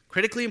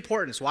 Critically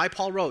important. It's why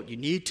Paul wrote, you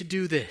need to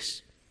do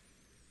this.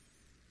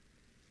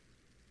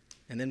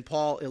 And then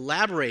Paul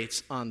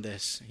elaborates on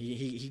this.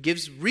 He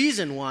gives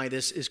reason why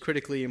this is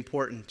critically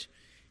important.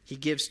 He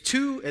gives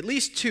at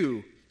least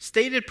two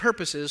stated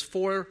purposes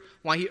for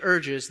why he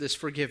urges this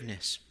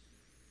forgiveness.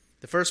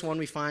 The first one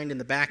we find in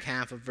the back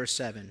half of verse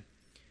 7.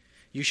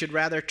 You should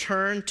rather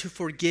turn to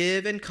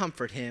forgive and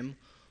comfort him,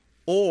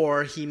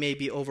 or he may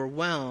be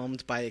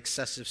overwhelmed by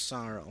excessive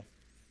sorrow.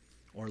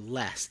 Or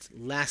lest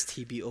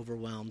he be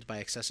overwhelmed by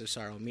excessive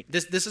sorrow.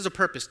 This is a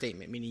purpose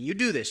statement, meaning you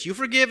do this. You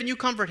forgive and you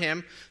comfort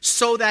him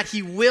so that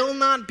he will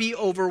not be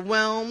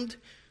overwhelmed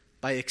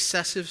by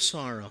excessive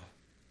sorrow.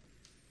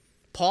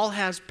 Paul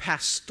has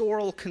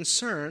pastoral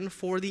concern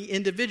for the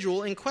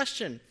individual in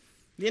question.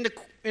 The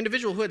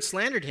individual who had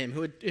slandered him,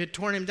 who had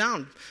torn him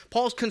down.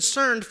 Paul's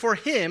concerned for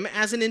him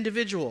as an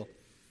individual.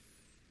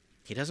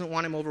 He doesn't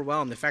want him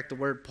overwhelmed. In fact, the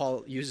word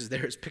Paul uses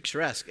there is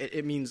picturesque.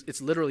 It means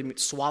it's literally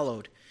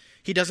swallowed.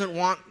 He doesn't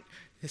want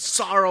his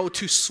sorrow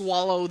to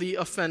swallow the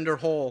offender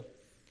whole.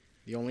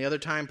 The only other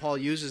time Paul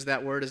uses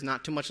that word is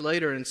not too much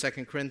later in 2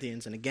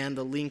 Corinthians. And again,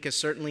 the link is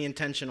certainly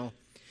intentional.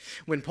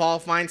 When Paul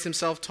finds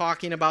himself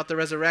talking about the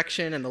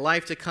resurrection and the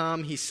life to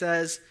come, he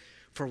says,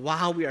 for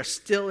while we are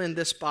still in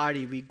this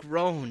body, we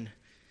groan,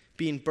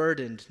 being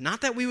burdened.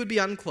 Not that we would be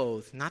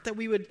unclothed, not that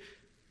we would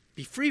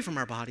be free from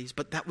our bodies,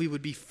 but that we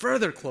would be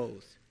further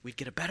clothed. We'd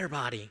get a better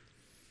body,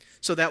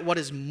 so that what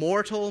is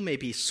mortal may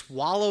be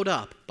swallowed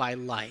up by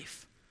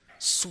life.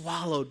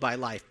 Swallowed by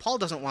life. Paul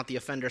doesn't want the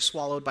offender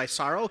swallowed by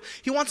sorrow.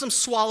 He wants him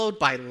swallowed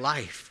by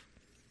life,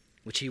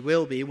 which he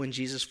will be when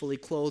Jesus fully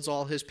clothes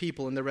all his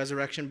people in their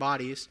resurrection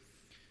bodies.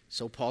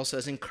 So Paul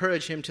says,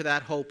 encourage him to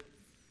that hope.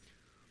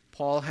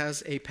 Paul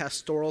has a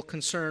pastoral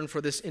concern for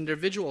this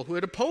individual who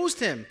had opposed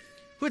him,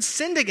 who had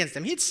sinned against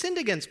him. He had sinned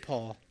against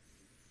Paul.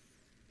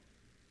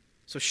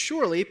 So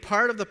surely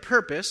part of the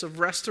purpose of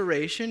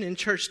restoration in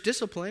church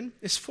discipline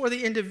is for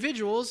the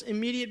individual's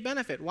immediate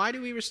benefit. Why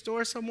do we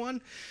restore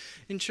someone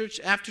in church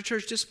after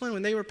church discipline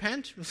when they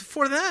repent?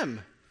 For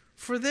them,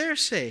 for their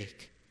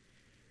sake.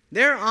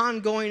 Their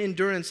ongoing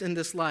endurance in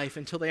this life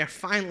until they are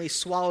finally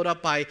swallowed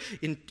up by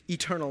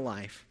eternal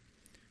life.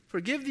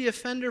 Forgive the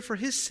offender for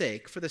his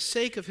sake, for the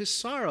sake of his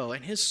sorrow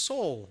and his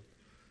soul.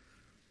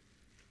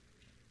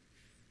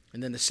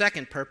 And then the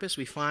second purpose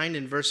we find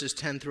in verses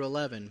 10 through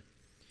 11.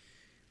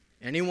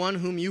 Anyone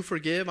whom you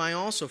forgive, I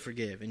also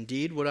forgive.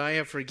 Indeed, what I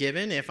have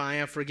forgiven, if I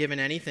have forgiven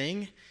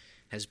anything,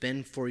 has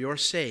been for your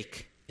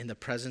sake in the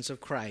presence of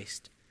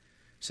Christ,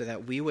 so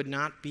that we would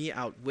not be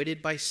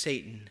outwitted by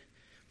Satan,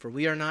 for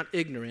we are not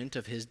ignorant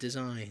of his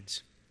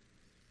designs.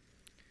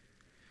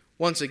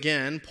 Once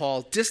again,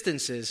 Paul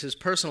distances his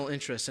personal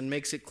interests and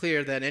makes it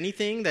clear that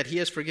anything that he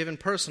has forgiven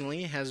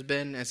personally has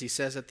been, as he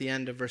says at the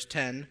end of verse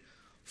 10,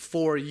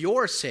 for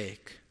your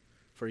sake,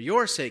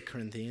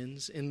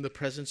 Corinthians, in the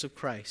presence of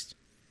Christ.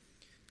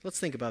 Let's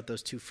think about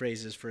those two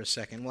phrases for a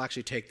second. We'll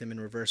actually take them in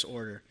reverse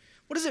order.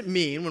 What does it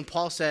mean when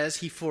Paul says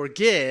he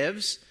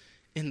forgives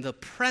in the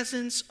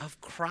presence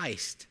of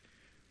Christ?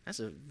 That's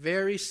a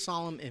very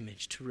solemn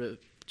image, to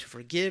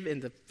forgive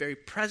in the very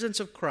presence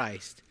of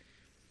Christ.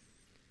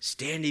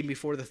 Standing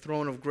before the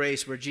throne of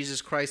grace where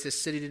Jesus Christ is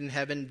seated in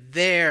heaven,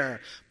 there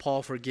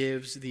Paul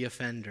forgives the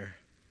offender.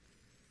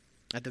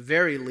 At the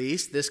very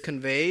least, this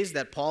conveys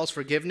that Paul's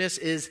forgiveness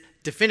is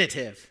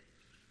definitive.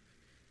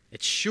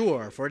 It's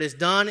sure, for it is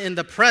done in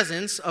the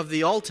presence of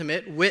the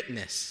ultimate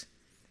witness,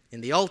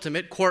 in the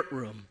ultimate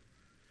courtroom.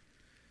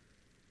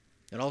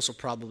 It also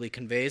probably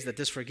conveys that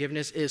this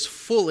forgiveness is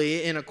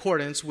fully in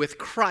accordance with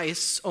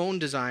Christ's own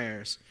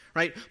desires.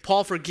 Right?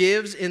 Paul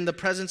forgives in the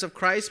presence of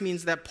Christ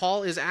means that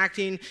Paul is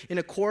acting in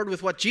accord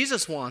with what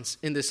Jesus wants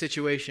in this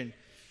situation.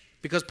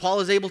 Because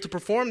Paul is able to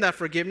perform that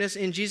forgiveness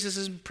in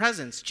Jesus'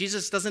 presence.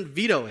 Jesus doesn't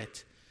veto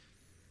it.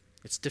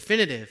 It's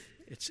definitive.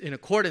 It's in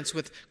accordance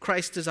with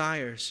Christ's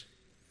desires.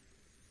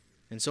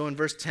 And so in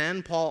verse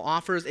 10, Paul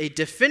offers a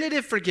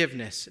definitive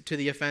forgiveness to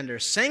the offender,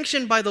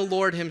 sanctioned by the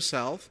Lord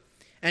himself.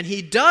 And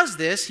he does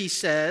this, he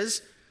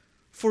says,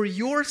 for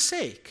your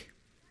sake.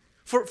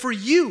 For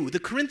you, the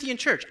Corinthian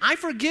church. I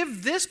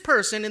forgive this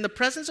person in the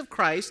presence of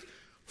Christ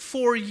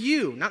for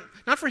you.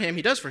 Not for him.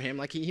 He does for him,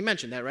 like he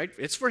mentioned that, right?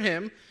 It's for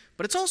him,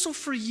 but it's also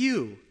for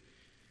you.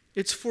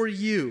 It's for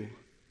you.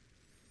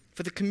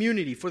 For the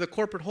community, for the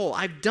corporate whole.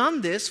 I've done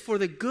this for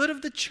the good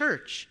of the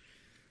church.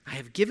 I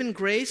have given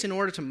grace in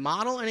order to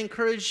model and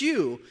encourage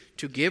you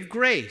to give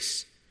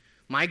grace.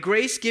 My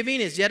grace giving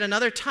is yet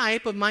another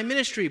type of my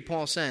ministry,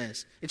 Paul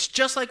says. It's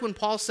just like when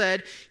Paul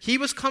said he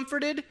was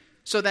comforted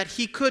so that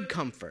he could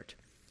comfort.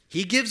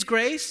 He gives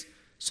grace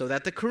so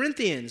that the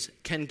Corinthians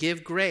can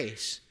give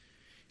grace.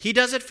 He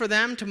does it for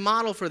them to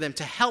model for them,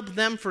 to help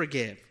them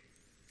forgive.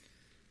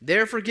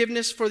 Their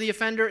forgiveness for the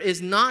offender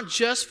is not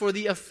just for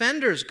the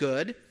offender's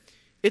good,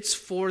 it's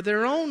for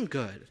their own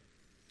good.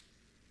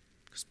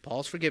 Because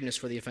Paul's forgiveness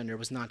for the offender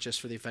was not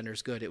just for the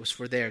offender's good, it was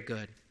for their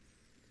good.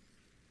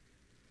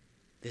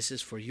 This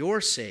is for your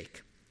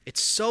sake.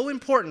 It's so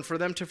important for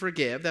them to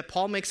forgive that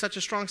Paul makes such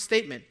a strong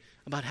statement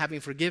about having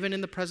forgiven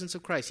in the presence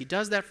of Christ. He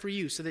does that for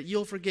you so that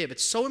you'll forgive.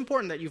 It's so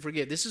important that you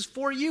forgive. This is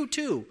for you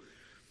too.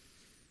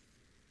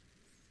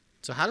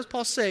 So how does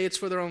Paul say it's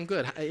for their own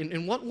good?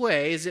 In what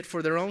way is it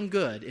for their own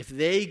good if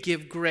they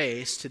give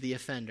grace to the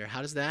offender?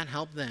 How does that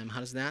help them?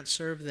 How does that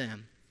serve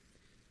them?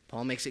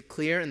 Paul makes it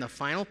clear in the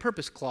final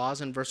purpose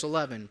clause in verse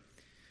 11.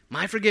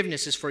 My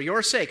forgiveness is for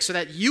your sake, so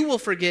that you will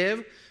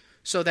forgive,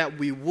 so that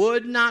we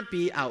would not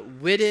be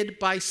outwitted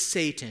by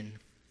Satan.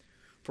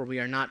 For we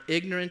are not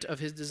ignorant of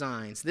his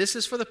designs. This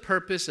is for the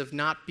purpose of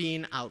not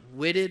being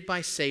outwitted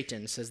by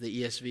Satan, says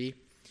the ESV.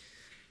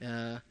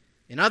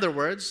 In other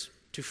words,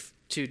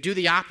 to do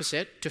the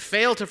opposite, to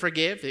fail to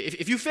forgive.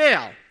 If you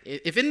fail,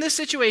 if in this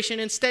situation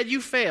instead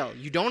you fail,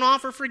 you don't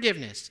offer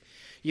forgiveness,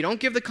 you don't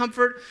give the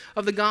comfort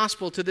of the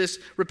gospel to this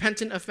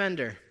repentant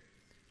offender,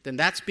 then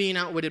that's being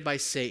outwitted by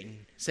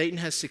Satan. Satan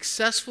has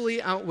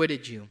successfully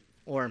outwitted you.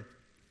 Or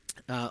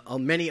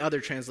many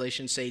other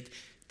translations say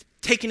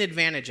taken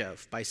advantage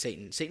of by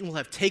Satan. Satan will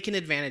have taken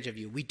advantage of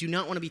you. We do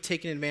not want to be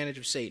taken advantage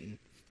of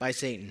by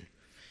Satan.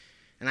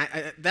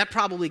 And that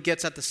probably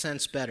gets at the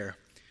sense better.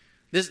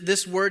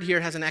 This word here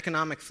has an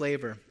economic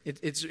flavor.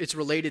 It's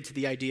related to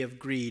the idea of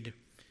greed.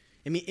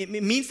 It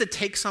means to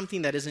take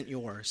something that isn't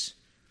yours.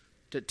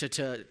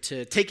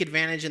 To take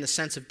advantage in the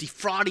sense of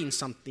defrauding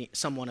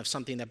someone of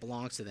something that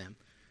belongs to them.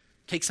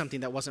 Take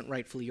something that wasn't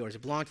rightfully yours.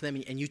 It belonged to them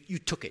and you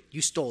took it.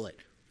 You stole it,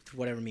 for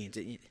whatever means.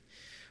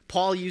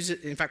 Paul uses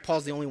it. In fact,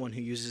 Paul's the only one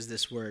who uses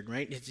this word,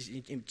 right?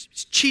 It's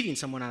cheating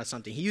someone out of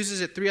something. He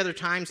uses it 3 other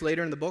times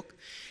later in the book,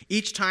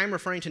 each time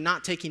referring to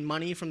not taking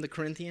money from the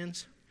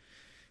Corinthians.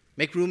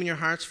 Make room in your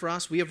hearts for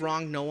us. We have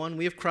wronged no one.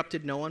 We have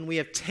corrupted no one. We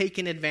have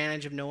taken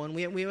advantage of no one.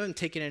 We haven't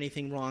taken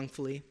anything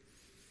wrongfully.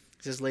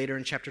 It says later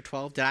in chapter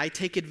 12, did I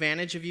take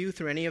advantage of you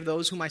through any of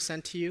those whom I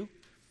sent to you?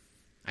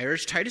 I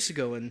urged Titus to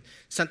go and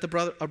sent a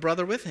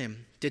brother with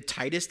him. Did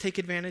Titus take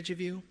advantage of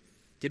you?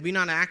 Did we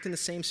not act in the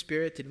same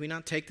spirit? Did we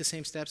not take the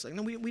same steps?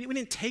 No, we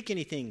didn't take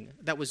anything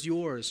that was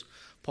yours,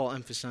 Paul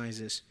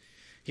emphasizes.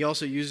 He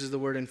also uses the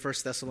word in 1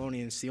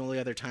 Thessalonians, the only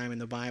other time in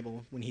the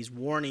Bible, when he's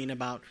warning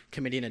about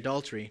committing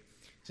adultery.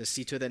 He says,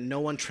 see to it that no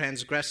one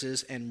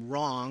transgresses and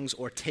wrongs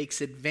or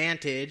takes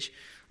advantage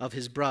of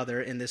his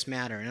brother in this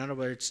matter. In other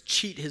words,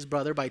 cheat his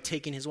brother by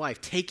taking his wife,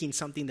 taking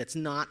something that's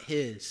not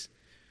his.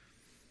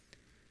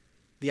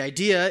 The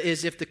idea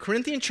is if the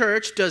Corinthian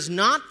church does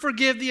not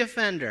forgive the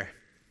offender,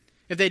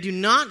 if they do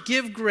not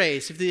give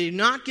grace, if they do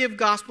not give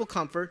gospel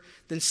comfort,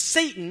 then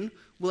Satan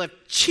will have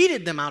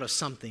cheated them out of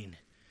something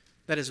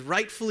that is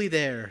rightfully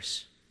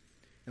theirs.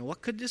 And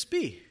what could this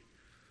be?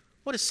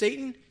 What is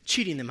Satan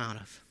cheating them out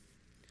of?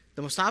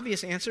 The most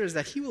obvious answer is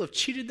that he will have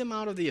cheated them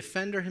out of the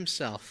offender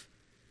himself.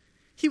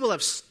 He will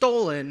have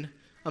stolen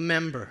a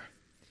member.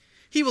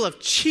 He will have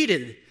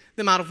cheated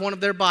them out of one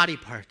of their body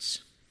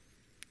parts.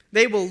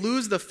 They will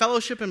lose the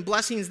fellowship and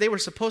blessings they were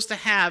supposed to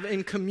have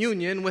in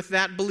communion with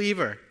that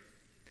believer.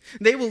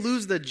 They will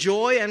lose the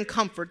joy and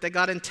comfort that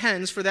God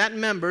intends for that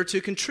member to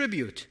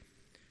contribute.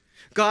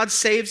 God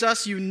saves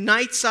us,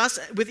 unites us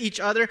with each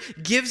other,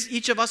 gives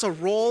each of us a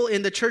role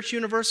in the church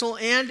universal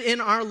and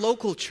in our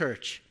local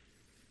church.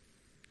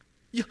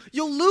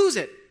 you'll lose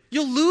it.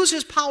 You'll lose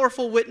his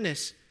powerful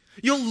witness.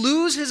 You'll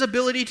lose his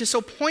ability to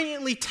so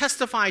poignantly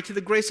testify to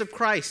the grace of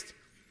Christ.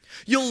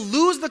 You'll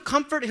lose the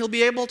comfort he'll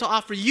be able to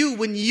offer you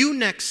when you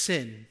next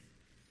sin.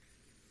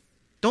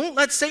 Don't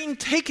let Satan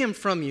take him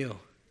from you.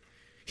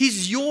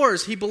 He's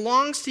yours. He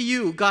belongs to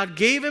you. God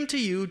gave him to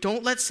you.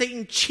 Don't let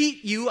Satan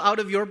cheat you out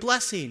of your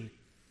blessing.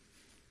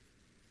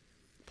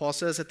 Paul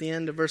says at the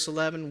end of verse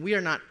 11, we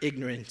are not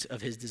ignorant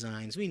of his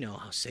designs. We know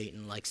how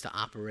Satan likes to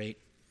operate.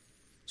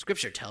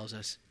 Scripture tells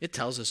us. It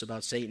tells us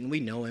about Satan. We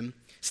know him.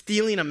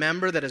 Stealing a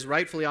member that is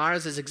rightfully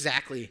ours is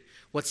exactly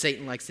what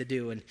Satan likes to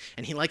do.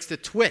 And he likes to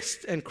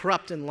twist and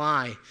corrupt and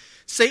lie.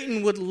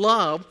 Satan would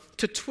love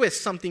to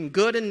twist something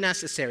good and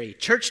necessary,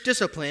 church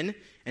discipline,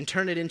 and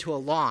turn it into a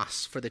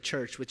loss for the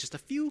church with just a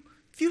few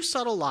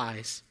subtle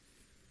lies.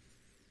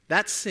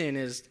 That sin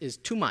is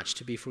too much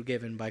to be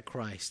forgiven by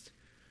Christ.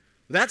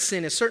 That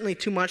sin is certainly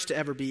too much to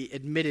ever be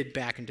admitted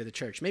back into the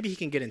church. Maybe he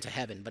can get into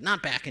heaven, but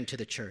not back into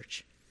the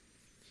church.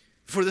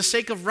 For the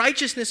sake of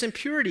righteousness and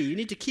purity, you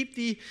need to keep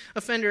the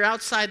offender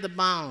outside the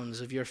bounds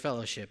of your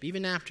fellowship,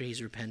 even after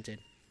he's repented.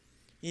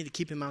 You need to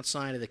keep him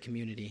outside of the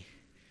community.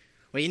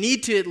 Well, you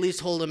need to at least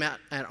hold him at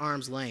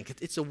arm's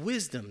length. It's a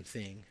wisdom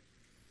thing.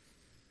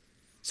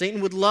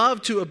 Satan would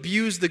love to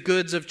abuse the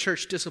goods of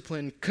church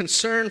discipline,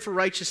 concern for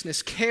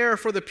righteousness, care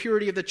for the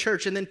purity of the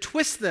church, and then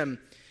twist them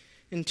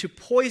into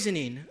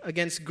poisoning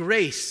against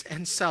grace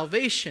and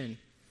salvation.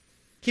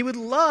 He would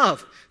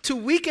love to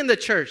weaken the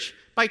church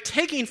by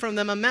taking from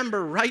them a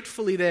member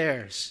rightfully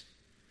theirs.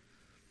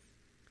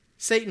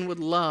 Satan would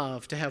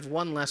love to have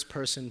one less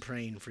person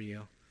praying for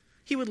you.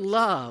 He would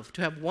love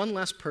to have one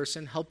less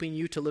person helping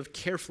you to live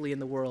carefully in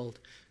the world,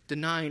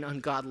 denying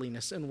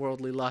ungodliness and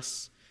worldly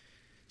lusts.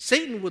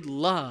 Satan would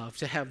love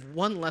to have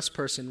one less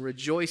person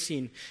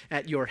rejoicing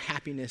at your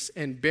happiness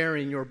and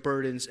bearing your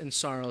burdens and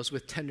sorrows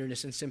with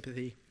tenderness and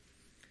sympathy.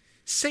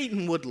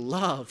 Satan would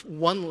love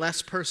one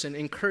less person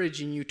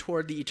encouraging you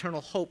toward the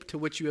eternal hope to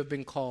which you have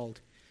been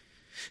called.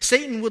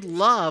 Satan would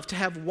love to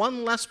have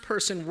one less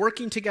person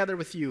working together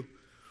with you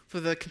for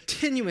the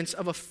continuance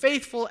of a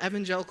faithful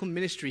evangelical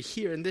ministry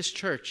here in this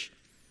church.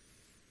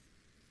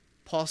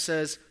 Paul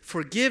says,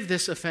 forgive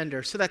this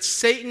offender so that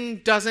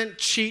Satan doesn't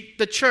cheat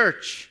the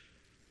church.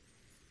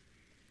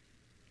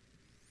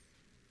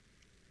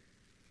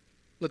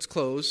 Let's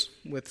close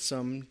with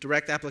some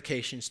direct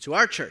applications to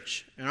our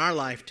church and our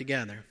life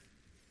together.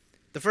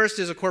 The first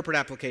is a corporate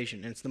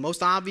application, and it's the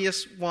most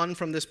obvious one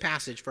from this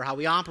passage for how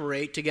we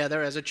operate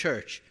together as a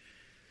church.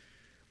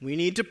 We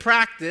need to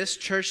practice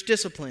church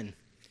discipline,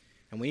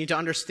 and we need to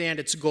understand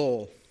its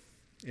goal.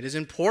 It is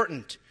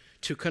important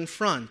to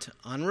confront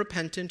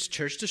unrepentant,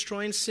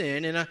 church-destroying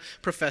sin in a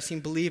professing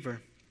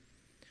believer.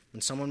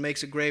 When someone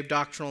makes a grave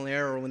doctrinal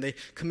error, or when they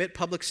commit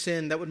public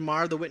sin that would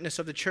mar the witness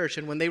of the church,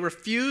 and when they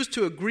refuse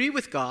to agree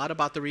with God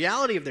about the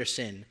reality of their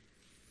sin,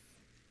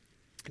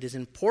 it is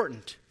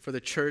important for the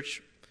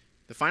church,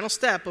 the final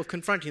step of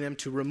confronting them,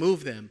 to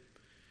remove them.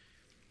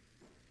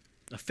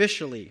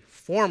 Officially,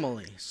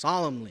 formally,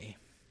 solemnly.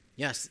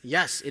 Yes,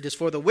 it is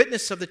for the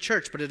witness of the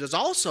church, but it is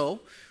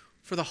also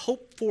for the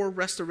hope for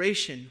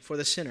restoration for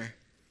the sinner.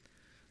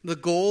 The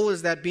goal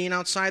is that being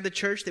outside the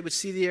church, they would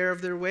see the error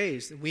of their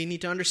ways. We need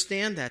to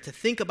understand that, to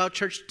think about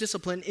church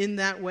discipline in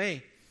that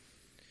way.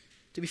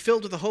 To be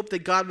filled with the hope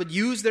that God would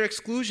use their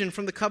exclusion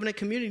from the covenant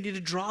community to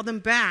draw them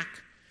back,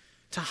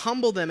 to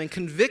humble them and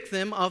convict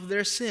them of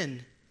their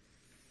sin.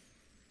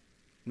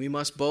 We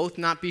must both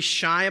not be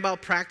shy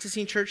about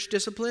practicing church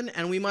discipline,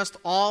 and we must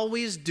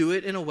always do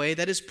it in a way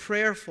that is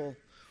prayerful,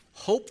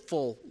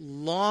 hopeful,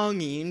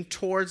 longing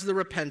towards the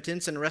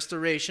repentance and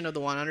restoration of the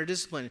one under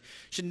discipline.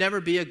 Should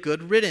never be a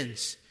good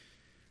riddance.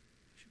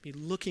 Should be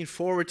looking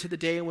forward to the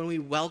day when we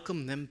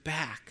welcome them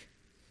back.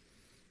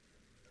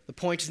 The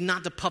point is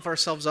not to puff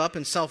ourselves up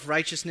in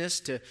self-righteousness,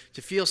 to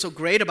feel so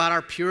great about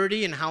our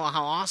purity and how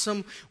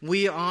awesome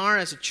we are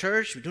as a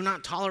church. We do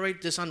not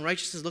tolerate this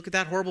unrighteousness. Look at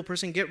that horrible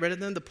person, get rid of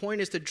them. The point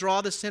is to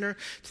draw the sinner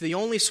to the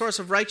only source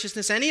of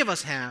righteousness any of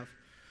us have,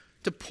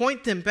 to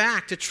point them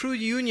back to true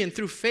union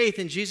through faith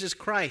in Jesus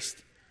Christ.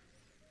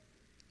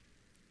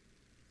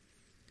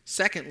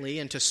 Secondly,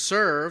 and to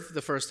serve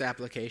the first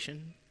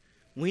application,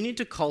 we need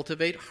to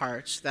cultivate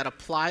hearts that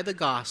apply the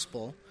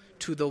gospel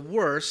to the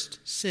worst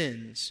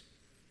sins.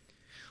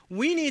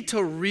 We need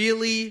to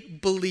really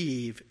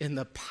believe in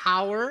the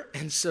power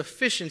and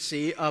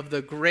sufficiency of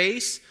the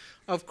grace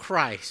of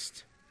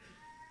Christ.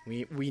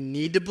 We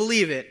need to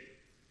believe it.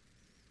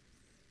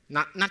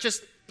 Not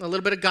just a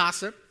little bit of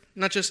gossip,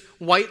 not just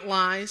white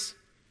lies,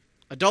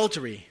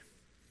 adultery,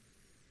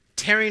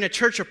 tearing a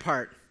church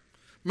apart,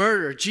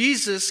 murder.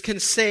 Jesus can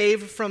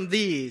save from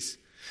these.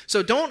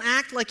 So don't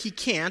act like he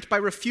can't by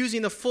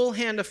refusing the full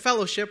hand of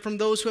fellowship from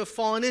those who have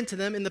fallen into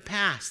them in the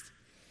past.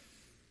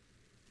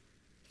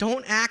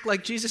 Don't act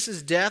like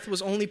Jesus' death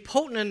was only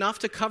potent enough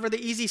to cover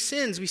the easy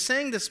sins. We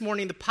sang this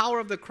morning, the power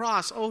of the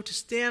cross. Oh, to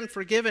stand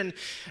forgiven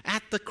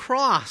at the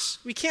cross.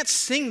 We can't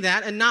sing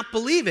that and not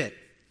believe it.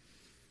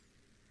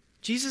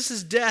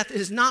 Jesus' death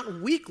is not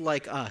weak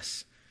like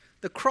us.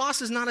 The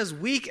cross is not as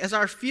weak as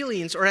our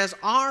feelings or as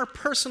our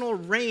personal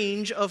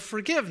range of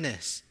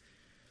forgiveness.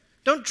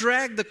 Don't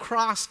drag the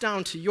cross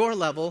down to your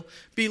level.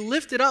 Be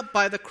lifted up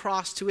by the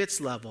cross to its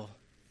level.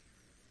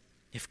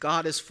 If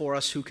God is for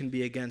us, who can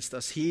be against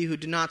us? He who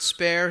did not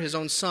spare his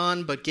own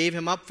Son, but gave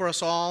him up for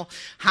us all,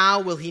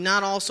 how will he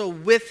not also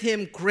with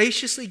him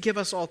graciously give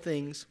us all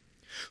things?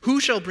 Who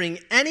shall bring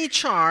any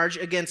charge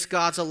against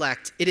God's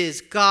elect? It is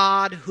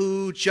God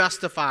who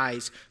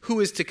justifies.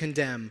 Who is to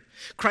condemn?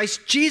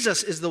 Christ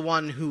Jesus is the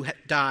one who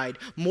died,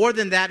 more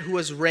than that, who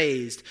was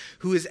raised,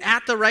 who is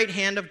at the right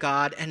hand of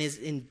God and is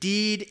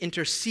indeed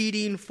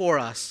interceding for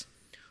us.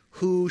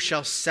 Who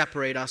shall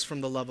separate us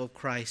from the love of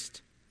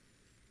Christ?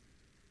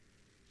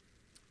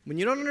 When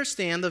you don't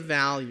understand the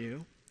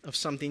value of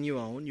something you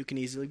own, you can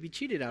easily be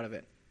cheated out of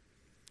it.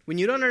 When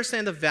you don't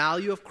understand the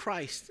value of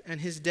Christ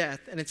and his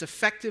death and its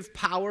effective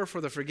power for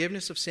the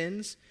forgiveness of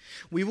sins,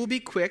 we will be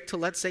quick to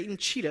let Satan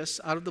cheat us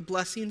out of the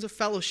blessings of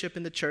fellowship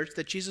in the church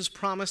that Jesus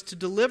promised to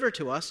deliver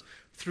to us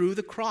through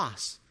the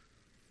cross,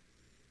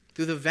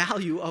 through the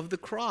value of the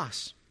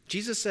cross.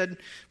 Jesus said,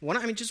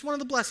 just one of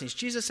the blessings.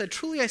 Jesus said,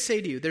 truly I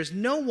say to you, there's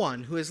no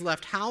one who has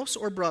left house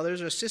or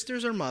brothers or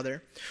sisters or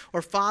mother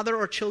or father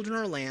or children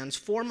or lands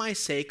for my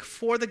sake,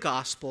 for the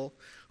gospel,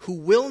 who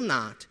will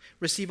not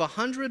receive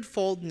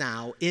 100-fold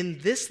now in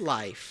this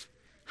life,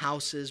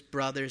 houses,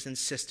 brothers and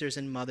sisters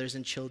and mothers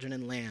and children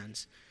and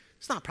lands.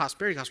 It's not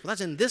prosperity gospel. That's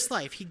in this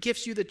life. He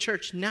gives you the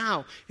church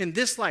now in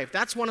this life.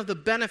 That's one of the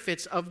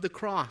benefits of the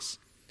cross.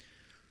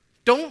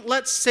 Don't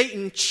let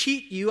Satan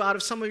cheat you out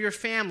of some of your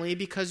family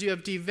because you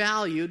have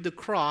devalued the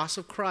cross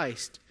of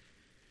Christ.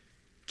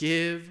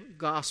 Give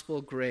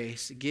gospel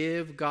grace.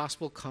 Give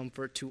gospel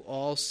comfort to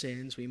all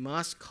sins. We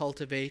must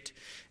cultivate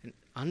an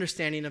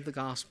understanding of the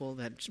gospel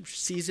that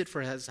sees it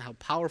for how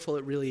powerful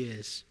it really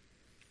is.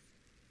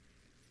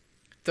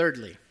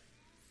 Thirdly,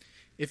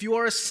 if you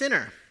are a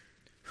sinner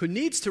who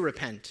needs to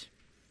repent,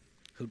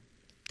 who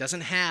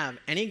doesn't have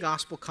any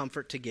gospel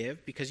comfort to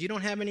give because you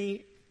don't have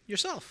any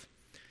yourself,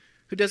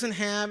 who doesn't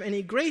have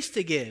any grace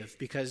to give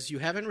because you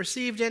haven't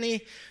received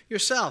any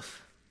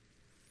yourself,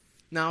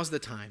 now's the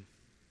time.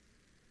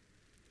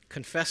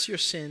 Confess your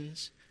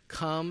sins.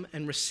 Come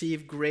and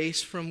receive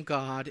grace from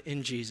God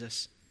in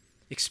Jesus.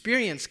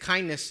 Experience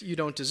kindness you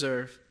don't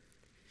deserve.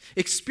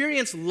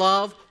 Experience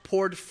love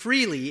poured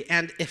freely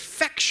and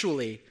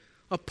effectually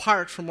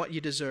apart from what you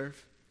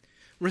deserve.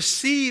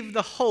 Receive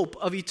the hope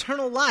of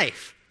eternal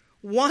life,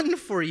 won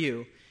for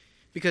you,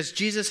 because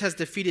Jesus has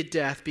defeated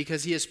death,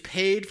 because he has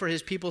paid for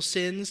his people's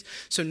sins.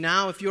 So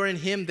now if you're in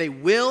him, they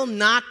will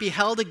not be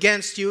held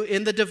against you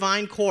in the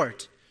divine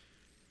court.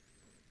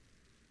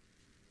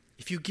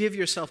 If you give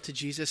yourself to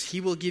Jesus,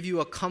 he will give you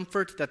a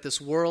comfort that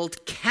this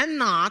world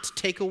cannot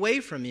take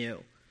away from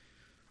you.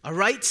 A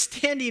right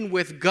standing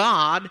with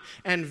God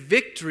and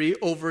victory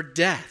over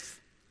death.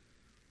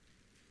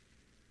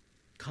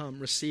 Come,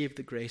 receive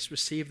the grace,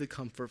 receive the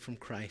comfort from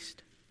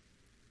Christ.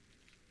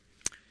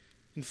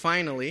 And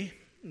finally,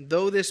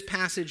 though this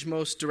passage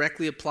most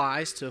directly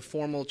applies to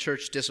formal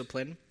church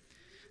discipline,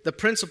 the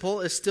principle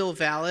is still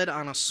valid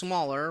on a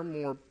smaller,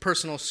 more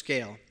personal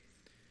scale.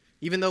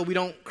 Even though we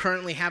don't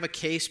currently have a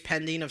case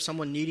pending of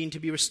someone needing to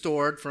be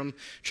restored from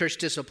church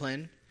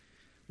discipline,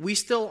 we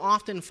still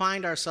often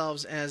find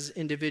ourselves as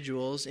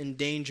individuals in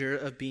danger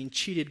of being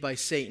cheated by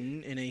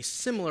Satan in a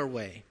similar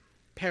way,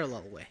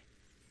 parallel way.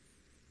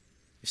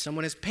 If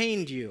someone has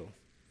pained you,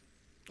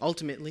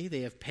 ultimately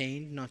they have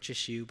pained not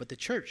just you, but the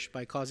church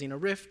by causing a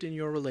rift in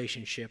your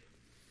relationship.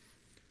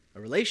 A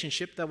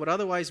relationship that would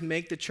otherwise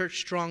make the church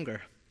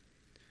stronger.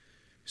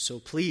 So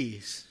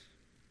please,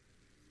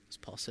 as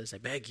Paul says, I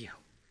beg you,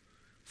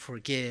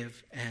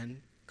 forgive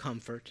and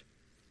comfort.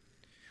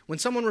 When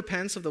someone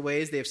repents of the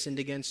ways they have sinned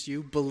against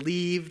you,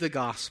 believe the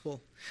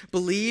gospel.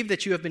 Believe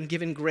that you have been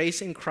given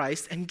grace in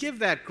Christ and give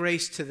that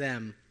grace to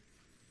them.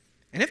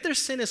 And if their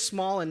sin is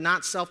small and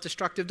not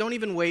self-destructive, don't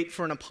even wait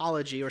for an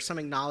apology or some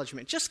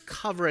acknowledgement. Just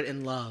cover it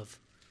in love.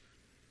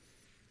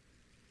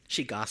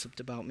 She gossiped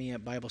about me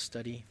at Bible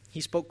study.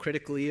 He spoke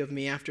critically of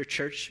me after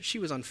church. She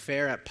was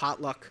unfair at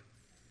potluck.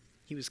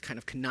 He was kind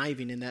of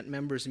conniving in that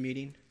members'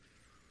 meeting.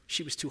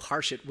 She was too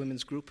harsh at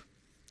women's group.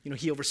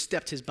 He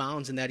overstepped his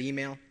bounds in that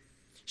email.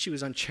 She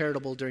was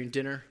uncharitable during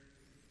dinner.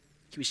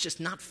 He was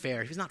just not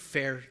fair. He was not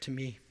fair to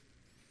me.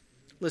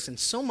 Listen,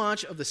 so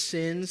much of the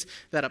sins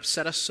that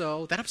upset us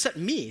so, that upset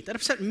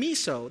me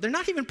so, they're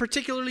not even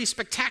particularly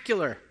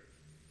spectacular.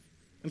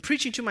 I'm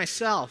preaching to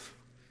myself.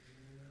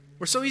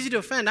 We're so easy to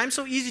offend. I'm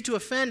so easy to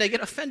offend. I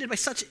get offended by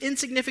such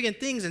insignificant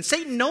things, and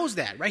Satan knows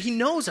that, right? He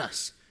knows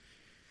us.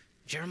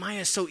 Jeremiah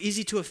is so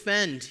easy to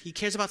offend. He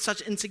cares about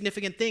such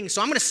insignificant things.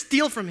 So I'm going to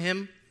steal from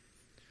him.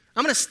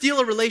 I'm going to steal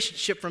a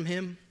relationship from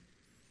him.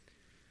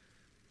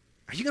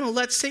 Are you going to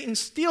let Satan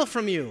steal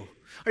from you?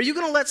 Are you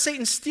going to let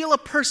Satan steal a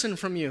person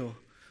from you?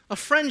 A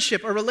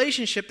friendship, a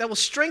relationship that will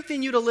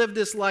strengthen you to live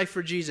this life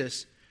for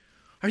Jesus?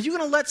 Are you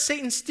going to let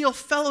Satan steal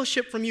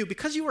fellowship from you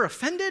because you were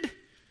offended?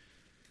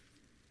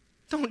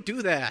 Don't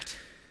do that.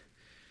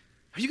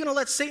 Are you going to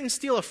let Satan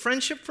steal a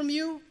friendship from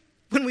you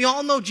when we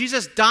all know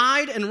Jesus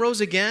died and rose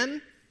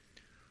again?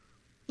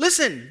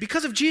 Listen,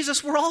 because of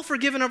Jesus, we're all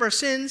forgiven of our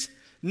sins.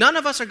 None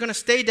of us are going to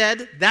stay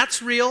dead.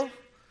 That's real.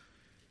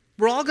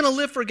 We're all going to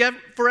live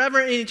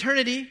forever in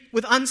eternity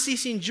with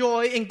unceasing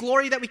joy and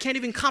glory that we can't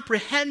even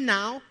comprehend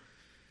now.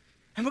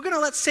 And we're going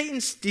to let Satan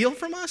steal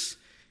from us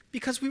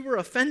because we were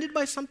offended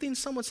by something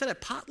someone said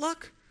at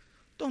potluck?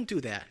 Don't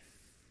do that.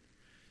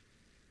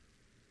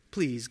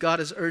 Please, God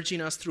is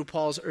urging us through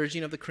Paul's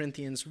urging of the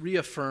Corinthians,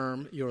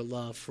 reaffirm your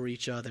love for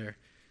each other.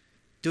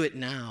 Do it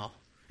now.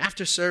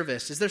 After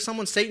service, is there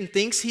someone Satan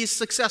thinks he's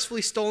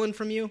successfully stolen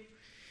from you?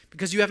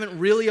 Because you haven't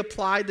really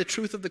applied the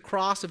truth of the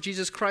cross of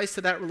Jesus Christ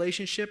to that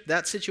relationship,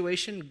 that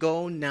situation?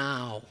 Go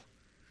now.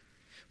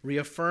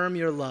 Reaffirm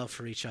your love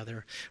for each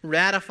other.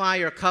 Ratify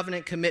your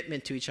covenant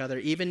commitment to each other.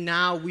 Even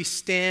now, we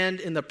stand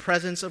in the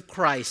presence of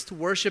Christ,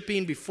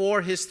 worshiping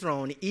before his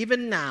throne,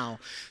 even now.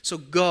 So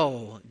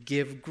go,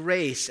 give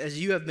grace as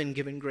you have been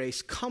given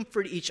grace.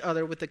 Comfort each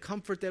other with the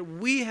comfort that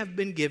we have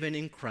been given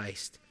in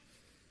Christ.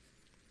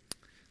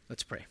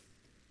 Let's pray.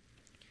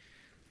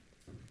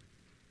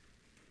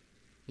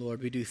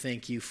 Lord, we do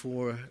thank you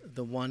for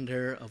the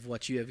wonder of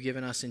what you have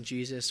given us in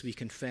Jesus. We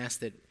confess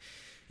that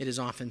it is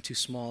often too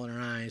small in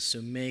our eyes,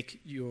 so make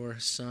your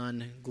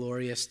Son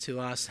glorious to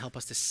us. Help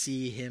us to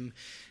see him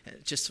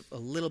just a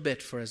little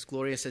bit for as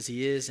glorious as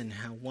he is and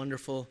how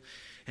wonderful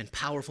and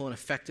powerful and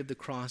effective the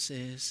cross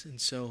is. And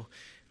so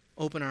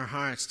open our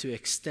hearts to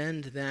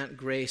extend that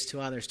grace to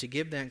others, to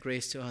give that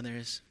grace to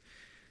others.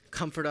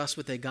 Comfort us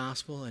with the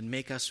gospel and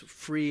make us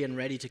free and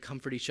ready to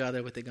comfort each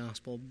other with the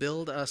gospel.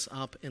 Build us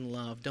up in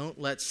love. Don't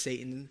let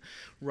Satan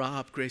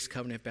rob Grace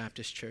Covenant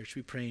Baptist Church.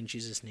 We pray in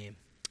Jesus' name.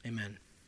 Amen.